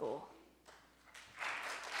High School.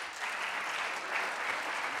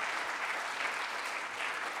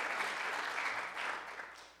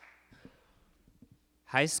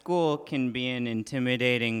 High school can be an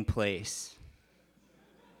intimidating place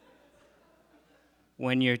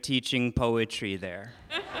when you're teaching poetry there.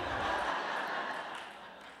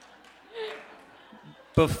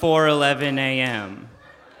 Before 11 a.m.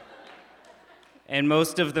 And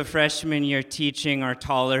most of the freshmen you're teaching are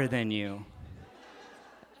taller than you.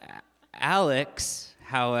 Alex,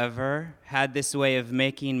 however, had this way of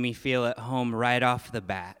making me feel at home right off the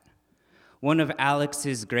bat. One of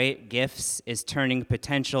Alex's great gifts is turning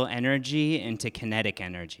potential energy into kinetic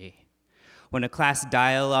energy. When a class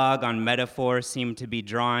dialogue on metaphor seemed to be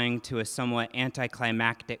drawing to a somewhat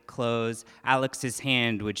anticlimactic close, Alex's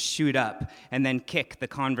hand would shoot up and then kick the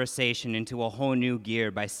conversation into a whole new gear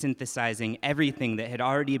by synthesizing everything that had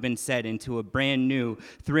already been said into a brand new,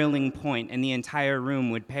 thrilling point, and the entire room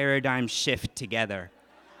would paradigm shift together.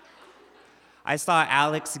 I saw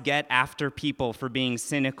Alex get after people for being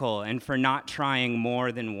cynical and for not trying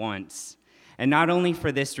more than once. And not only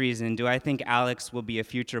for this reason do I think Alex will be a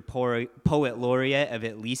future poet laureate of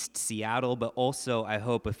at least Seattle, but also, I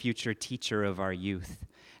hope, a future teacher of our youth.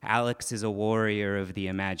 Alex is a warrior of the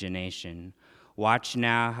imagination. Watch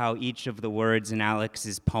now how each of the words in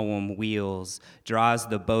Alex's poem wheels, draws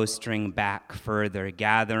the bowstring back further,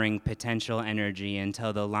 gathering potential energy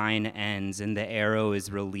until the line ends and the arrow is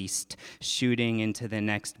released, shooting into the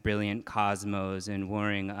next brilliant cosmos and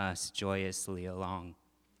whirring us joyously along.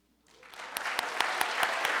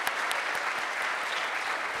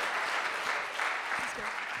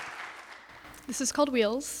 This is called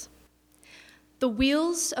Wheels. The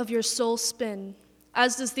wheels of your soul spin,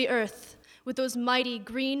 as does the earth, with those mighty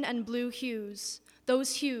green and blue hues,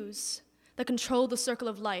 those hues that control the circle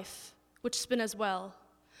of life, which spin as well.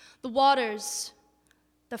 The waters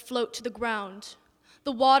that float to the ground,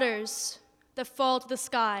 the waters that fall to the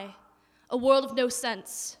sky, a world of no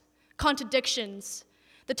sense, contradictions,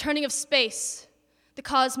 the turning of space, the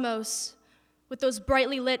cosmos, with those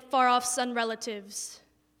brightly lit far-off sun relatives.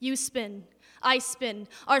 You spin, I spin,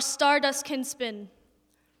 our stardust can spin.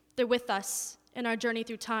 They're with us in our journey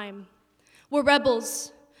through time. We're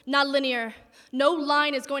rebels, not linear. No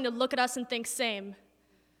line is going to look at us and think same.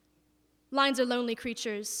 Lines are lonely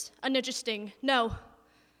creatures, uninteresting. No,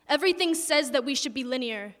 everything says that we should be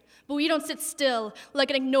linear, but we don't sit still like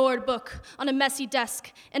an ignored book on a messy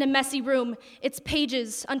desk in a messy room. It's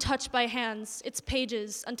pages untouched by hands. It's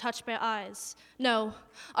pages untouched by eyes. No,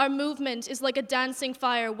 our movement is like a dancing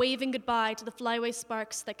fire waving goodbye to the flyaway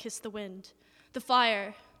sparks that kiss the wind. The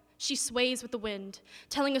fire, she sways with the wind,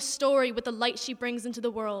 telling a story with the light she brings into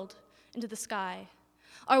the world, into the sky.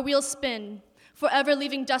 Our wheels spin, forever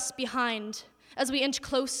leaving dust behind, as we inch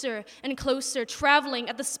closer and closer, traveling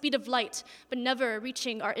at the speed of light, but never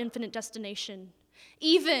reaching our infinite destination.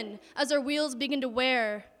 Even as our wheels begin to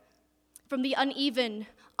wear from the uneven,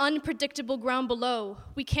 unpredictable ground below,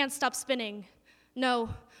 we can't stop spinning.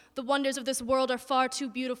 No, the wonders of this world are far too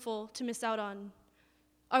beautiful to miss out on.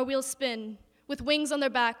 Our wheels spin, with wings on their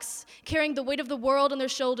backs, carrying the weight of the world on their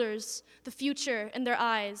shoulders, the future in their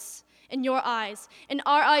eyes. In your eyes, in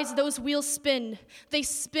our eyes, those wheels spin. They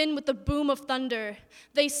spin with the boom of thunder.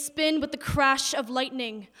 They spin with the crash of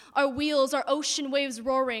lightning. Our wheels are ocean waves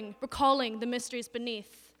roaring, recalling the mysteries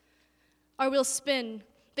beneath. Our wheels spin.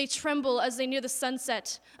 They tremble as they near the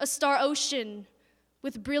sunset, a star ocean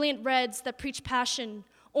with brilliant reds that preach passion,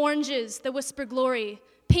 oranges that whisper glory,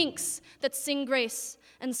 pinks that sing grace,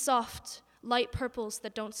 and soft, light purples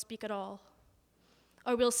that don't speak at all.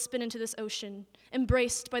 Our wheels spin into this ocean,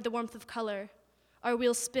 embraced by the warmth of color. Our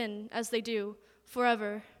wheels spin, as they do,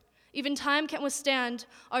 forever. Even time can't withstand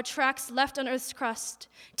our tracks left on Earth's crust,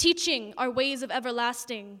 teaching our ways of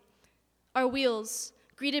everlasting. Our wheels,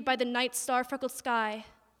 greeted by the night star-freckled sky,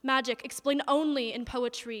 magic explained only in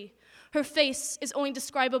poetry. Her face is only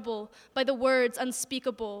describable by the words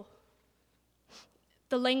unspeakable.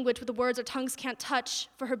 The language with the words our tongues can't touch,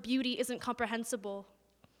 for her beauty isn't comprehensible.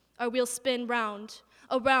 Our wheels spin round,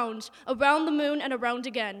 around, around the moon and around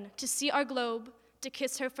again, to see our globe, to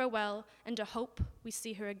kiss her farewell, and to hope we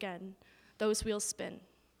see her again. Those wheels spin.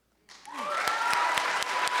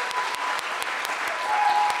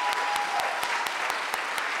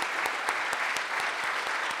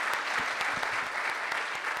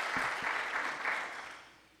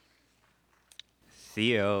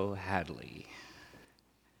 Theo Hadley.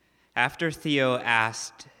 After Theo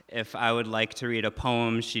asked if I would like to read a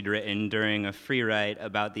poem she'd written during a free write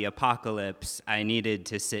about the apocalypse, I needed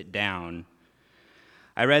to sit down.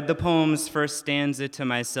 I read the poem's first stanza to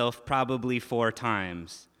myself probably 4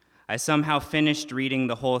 times. I somehow finished reading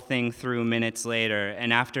the whole thing through minutes later,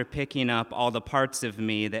 and after picking up all the parts of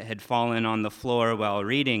me that had fallen on the floor while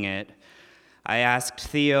reading it, I asked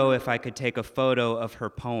Theo if I could take a photo of her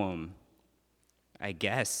poem. I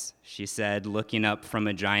guess, she said, looking up from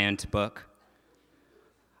a giant book.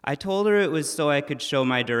 I told her it was so I could show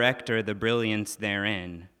my director the brilliance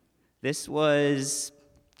therein. This was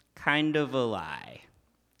kind of a lie.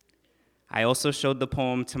 I also showed the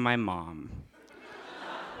poem to my mom,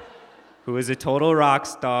 who is a total rock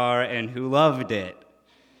star and who loved it.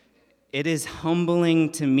 It is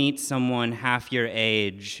humbling to meet someone half your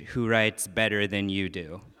age who writes better than you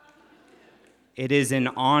do. It is an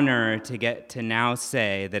honor to get to now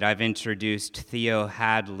say that I've introduced Theo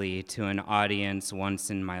Hadley to an audience once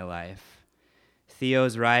in my life.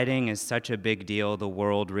 Theo's writing is such a big deal, the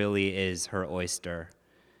world really is her oyster.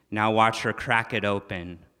 Now watch her crack it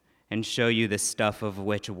open and show you the stuff of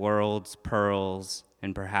which worlds, pearls,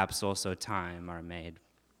 and perhaps also time are made.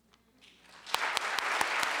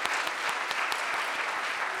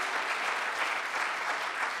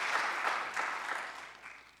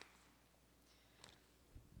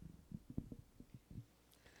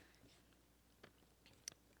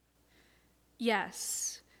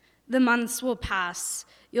 Yes, the months will pass.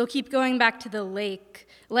 You'll keep going back to the lake,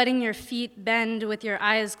 letting your feet bend with your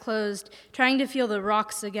eyes closed, trying to feel the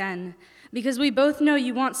rocks again, because we both know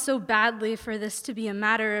you want so badly for this to be a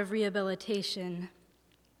matter of rehabilitation.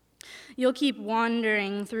 You'll keep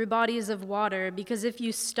wandering through bodies of water, because if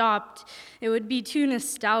you stopped, it would be too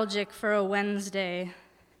nostalgic for a Wednesday.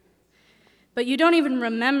 But you don't even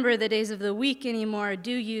remember the days of the week anymore,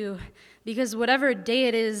 do you? because whatever day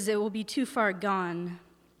it is, it will be too far gone.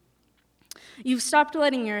 You've stopped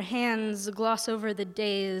letting your hands gloss over the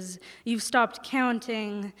days, you've stopped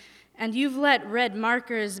counting, and you've let red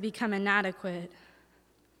markers become inadequate.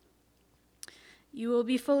 You will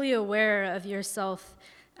be fully aware of yourself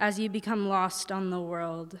as you become lost on the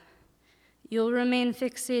world. You'll remain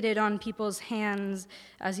fixated on people's hands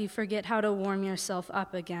as you forget how to warm yourself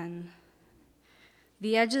up again.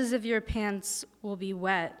 The edges of your pants will be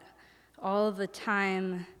wet all of the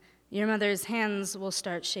time. Your mother's hands will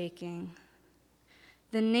start shaking.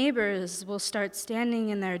 The neighbors will start standing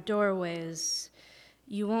in their doorways.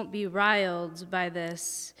 You won't be riled by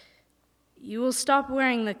this. You will stop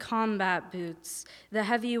wearing the combat boots, the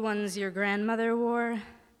heavy ones your grandmother wore.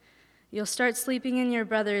 You'll start sleeping in your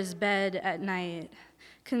brother's bed at night,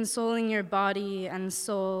 consoling your body and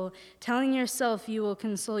soul, telling yourself you will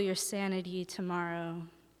console your sanity tomorrow.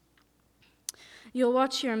 You'll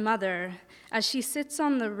watch your mother as she sits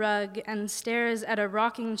on the rug and stares at a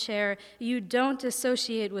rocking chair you don't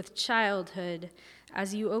associate with childhood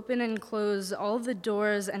as you open and close all the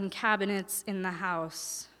doors and cabinets in the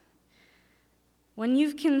house. When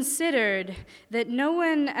you've considered that no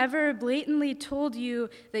one ever blatantly told you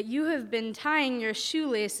that you have been tying your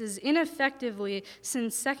shoelaces ineffectively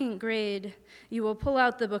since second grade, you will pull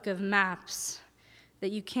out the book of maps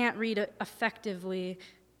that you can't read effectively.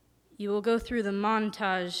 You will go through the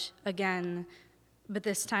montage again, but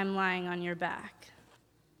this time lying on your back.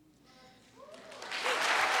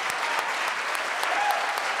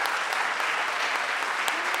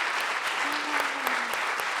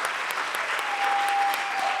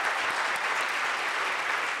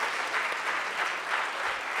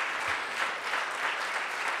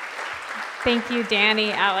 Thank you,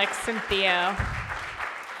 Danny, Alex, and Theo.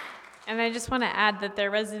 And I just want to add that their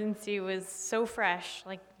residency was so fresh,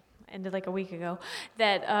 ended like a week ago,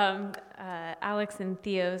 that Alex and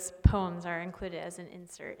Theo's poems are included as an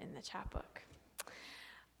insert in the chapbook.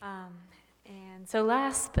 And so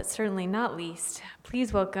last, but certainly not least,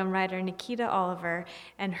 please welcome writer Nikita Oliver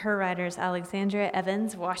and her writers Alexandria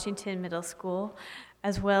Evans, Washington Middle School,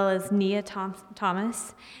 as well as Nia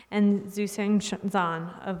Thomas and Zuseng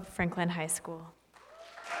Zhan of Franklin High School.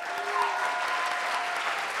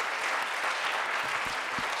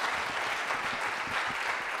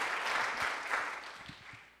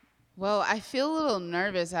 Well, I feel a little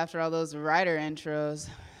nervous after all those writer intros,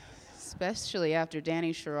 especially after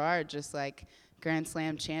Danny Sherrard just Grand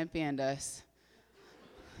Slam championed us.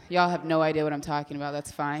 Y'all have no idea what I'm talking about,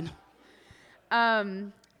 that's fine.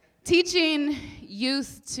 Teaching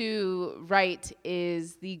youth to write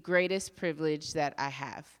is the greatest privilege that I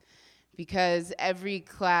have, because every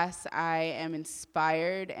class I am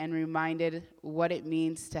inspired and reminded what it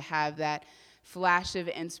means to have that flash of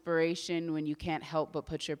inspiration when you can't help but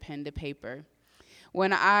put your pen to paper.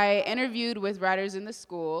 When I interviewed with writers in the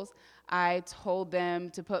schools, I told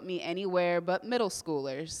them to put me anywhere but middle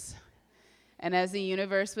schoolers. And as the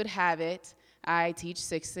universe would have it, I teach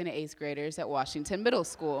 6th and 8th graders at Washington Middle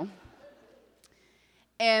School.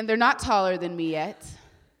 And they're not taller than me yet.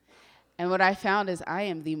 And what I found is I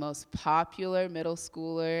am the most popular middle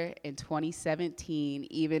schooler in 2017,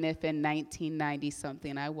 even if in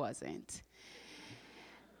 1990-something I wasn't.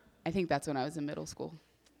 I think that's when I was in middle school.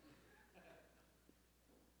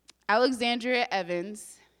 Alexandria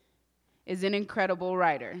Evans is an incredible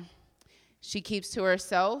writer. She keeps to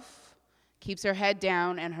herself, keeps her head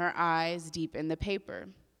down and her eyes deep in the paper.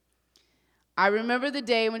 I remember the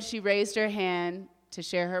day when she raised her hand to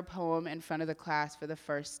share her poem in front of the class for the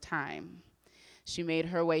first time. She made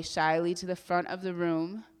her way shyly to the front of the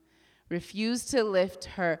room, refused to lift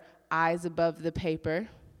her eyes above the paper.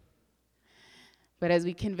 But as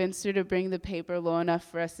we convinced her to bring the paper low enough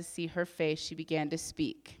for us to see her face, she began to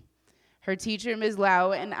speak. Her teacher, Ms.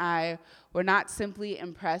 Lau, and I were not simply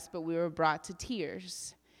impressed, but we were brought to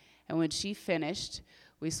tears. And when she finished,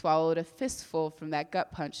 we swallowed a fistful from that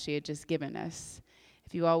gut punch she had just given us.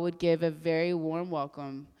 If you all would give a very warm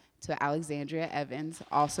welcome to Alexandria Evans,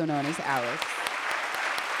 also known as Alex.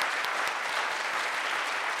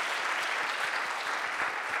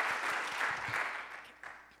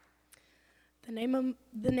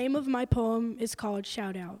 The name of my poem is called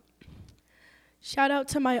Shout Out. Shout out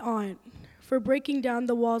to my aunt for breaking down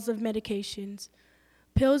the walls of medications.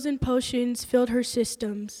 Pills and potions filled her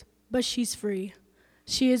systems, but she's free.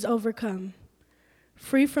 She is overcome.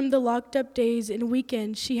 Free from the locked up days and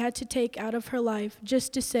weekends she had to take out of her life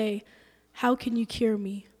just to say, how can you cure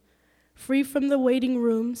me? Free from the waiting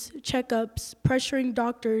rooms, checkups, pressuring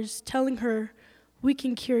doctors, telling her, we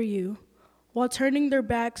can cure you, while turning their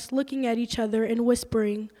backs, looking at each other and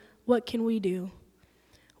whispering, what can we do?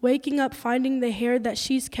 waking up finding the hair that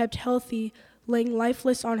she's kept healthy laying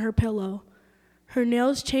lifeless on her pillow, her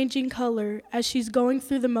nails changing color as she's going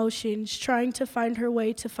through the motions, trying to find her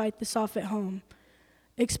way to fight this off at home,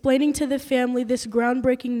 explaining to the family this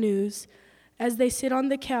groundbreaking news as they sit on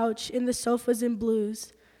the couch in the sofas and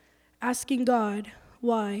blues, asking God,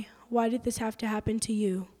 why? Why did this have to happen to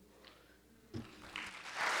you?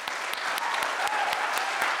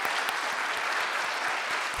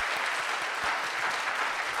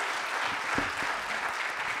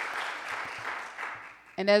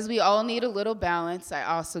 And as we all need a little balance, I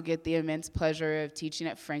also get the immense pleasure of teaching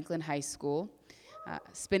at Franklin High School,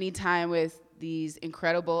 spending time with these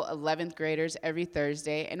incredible 11th graders every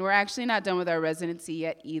Thursday. And we're actually not done with our residency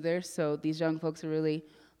yet either, so these young folks are really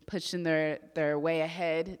pushing their way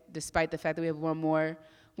ahead, despite the fact that we have one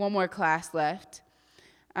more class left.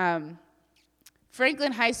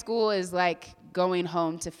 Franklin High School is like going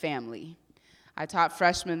home to family. I taught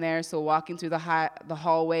freshmen there, so walking through the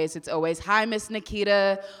hallways, it's always, "Hi, Miss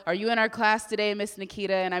Nikita. Are you in our class today, Miss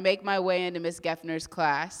Nikita?" And I make my way into Miss Geffner's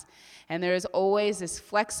class, and there is always this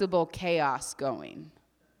flexible chaos going,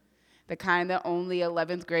 the kind that only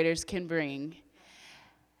 11th graders can bring.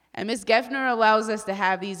 And Ms. Geffner allows us to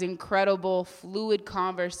have these incredible, fluid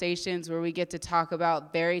conversations where we get to talk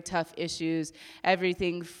about very tough issues,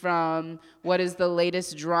 everything from what is the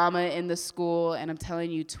latest drama in the school, and I'm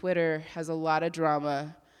telling you, Twitter has a lot of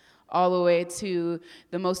drama, all the way to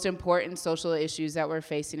the most important social issues that we're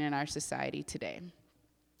facing in our society today.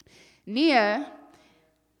 Naya,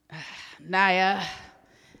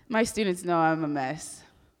 my students know I'm a mess.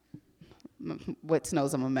 WITS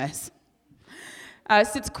knows I'm a mess.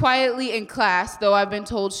 Sits quietly in class, though I've been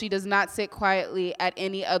told she does not sit quietly at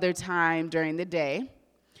any other time during the day.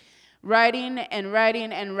 Writing and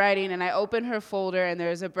writing and writing, and I open her folder, and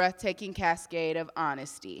there's a breathtaking cascade of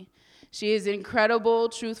honesty. She is an incredible,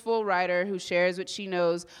 truthful writer who shares what she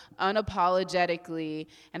knows unapologetically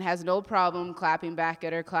and has no problem clapping back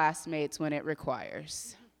at her classmates when it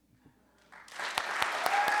requires.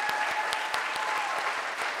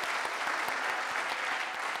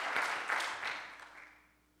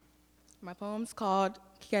 My poem's called,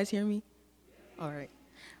 can you guys hear me? All right.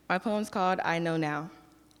 My poem's called I Know Now.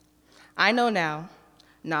 I know now.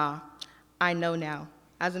 Nah, I know now.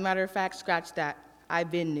 As a matter of fact, scratch that. I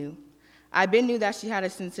been knew. I been knew that she had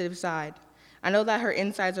a sensitive side. I know that her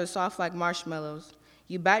insides are soft like marshmallows.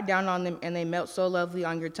 You bite down on them and they melt so lovely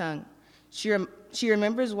on your tongue. She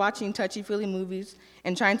remembers watching touchy-feely movies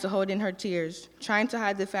and trying to hold in her tears, trying to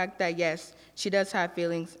hide the fact that yes, she does have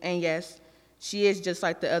feelings, and yes, she is just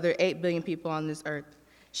like the other 8 billion people on this earth.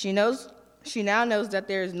 She now knows that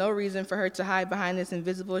there is no reason for her to hide behind this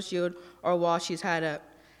invisible shield or wall she's had up.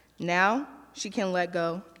 Now she can let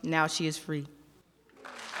go. Now she is free.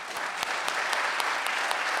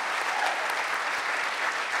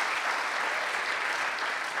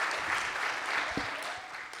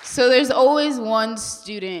 So there's always one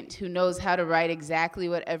student who knows how to write exactly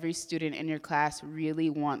what every student in your class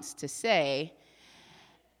really wants to say.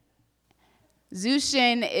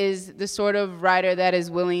 Zushin is the sort of writer that is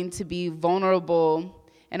willing to be vulnerable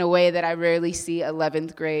in a way that I rarely see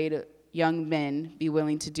 11th grade young men be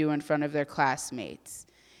willing to do in front of their classmates.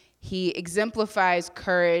 He exemplifies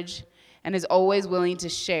courage and is always willing to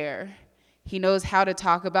share. He knows how to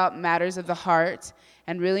talk about matters of the heart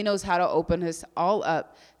and really knows how to open us all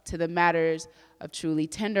up to the matters of truly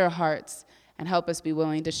tender hearts and help us be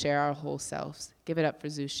willing to share our whole selves. Give it up for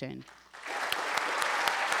Zushin.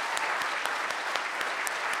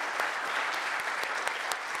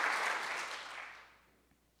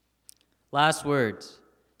 Last words.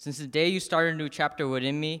 Since the day you started a new chapter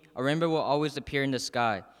within me, a rainbow will always appear in the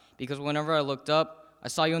sky, because whenever I looked up, I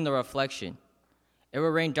saw you in the reflection. It would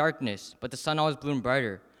rain darkness, but the sun always bloomed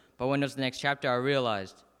brighter. But when it was the next chapter, I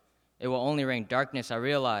realized it will only rain darkness. I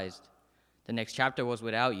realized the next chapter was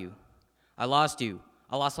without you. I lost you.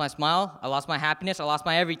 I lost my smile. I lost my happiness. I lost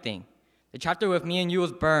my everything. The chapter with me and you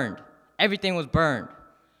was burned. Everything was burned.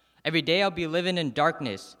 Every day I'll be living in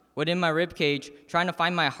darkness, within my ribcage, trying to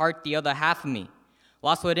find my heart, the other half of me.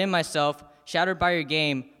 Lost within myself, shattered by your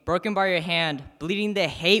game, broken by your hand, bleeding the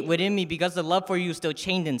hate within me because the love for you is still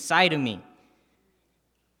chained inside of me.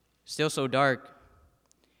 Still so dark.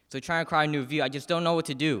 So trying to cry a new view, I just don't know what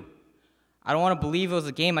to do. I don't want to believe it was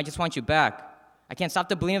a game, I just want you back. I can't stop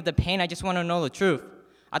the bleeding of the pain, I just want to know the truth.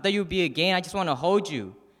 I thought you would be a game, I just want to hold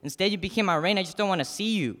you. Instead you became my rain, I just don't want to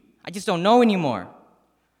see you. I just don't know anymore.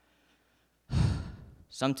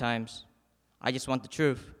 Sometimes, I just want the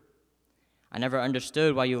truth. I never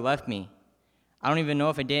understood why you left me. I don't even know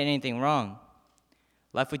if I did anything wrong.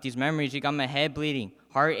 Left with these memories, you got my head bleeding.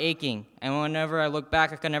 heart aching, and whenever I look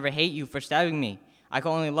back, I could never hate you for stabbing me. I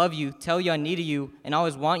could only love you, tell you I needed you, and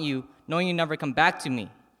always want you, knowing you never come back to me.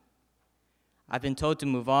 I've been told to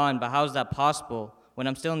move on, but how is that possible when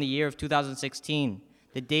I'm still in the year of 2016?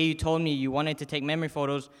 The day you told me you wanted to take memory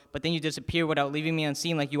photos, but then you disappear without leaving me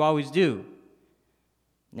unseen like you always do.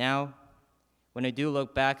 Now, when I do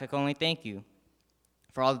look back, I can only thank you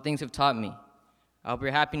for all the things you've taught me. I hope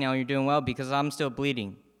you're happy now and you're doing well because I'm still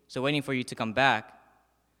bleeding, so waiting for you to come back.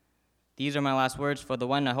 These are my last words for the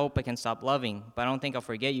one I hope I can stop loving, but I don't think I'll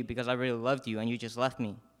forget you because I really loved you and you just left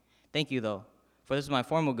me. Thank you, though, for this is my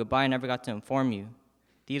formal goodbye. I never got to inform you.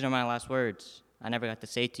 These are my last words I never got to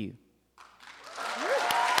say to you.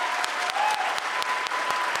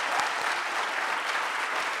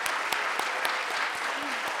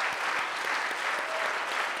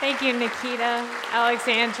 Thank you, Nikita,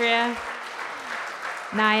 Alexandria,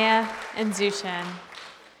 Naya, and Zushan.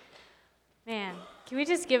 Man, can we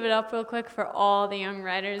just give it up real quick for all the young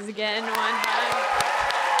writers again one time?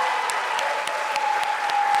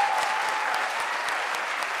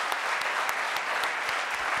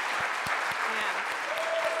 Yeah.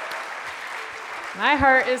 My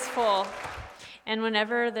heart is full. And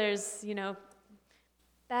whenever there's,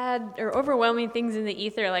 bad or overwhelming things in the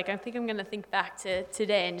ether, I think I'm going to think back to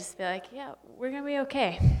today and just be like, yeah, we're going to be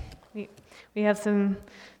okay. We have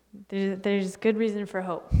there's good reason for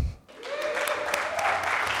hope.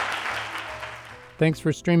 Thanks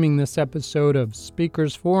for streaming this episode of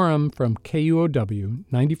Speakers Forum from KUOW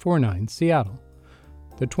 94.9 Seattle.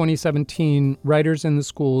 The 2017 Writers in the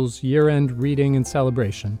Schools Year-End Reading and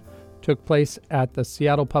Celebration took place at the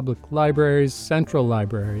Seattle Public Library's Central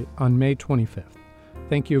Library on May 25th.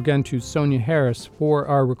 Thank you again to Sonya Harris for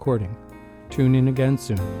our recording. Tune in again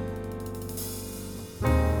soon.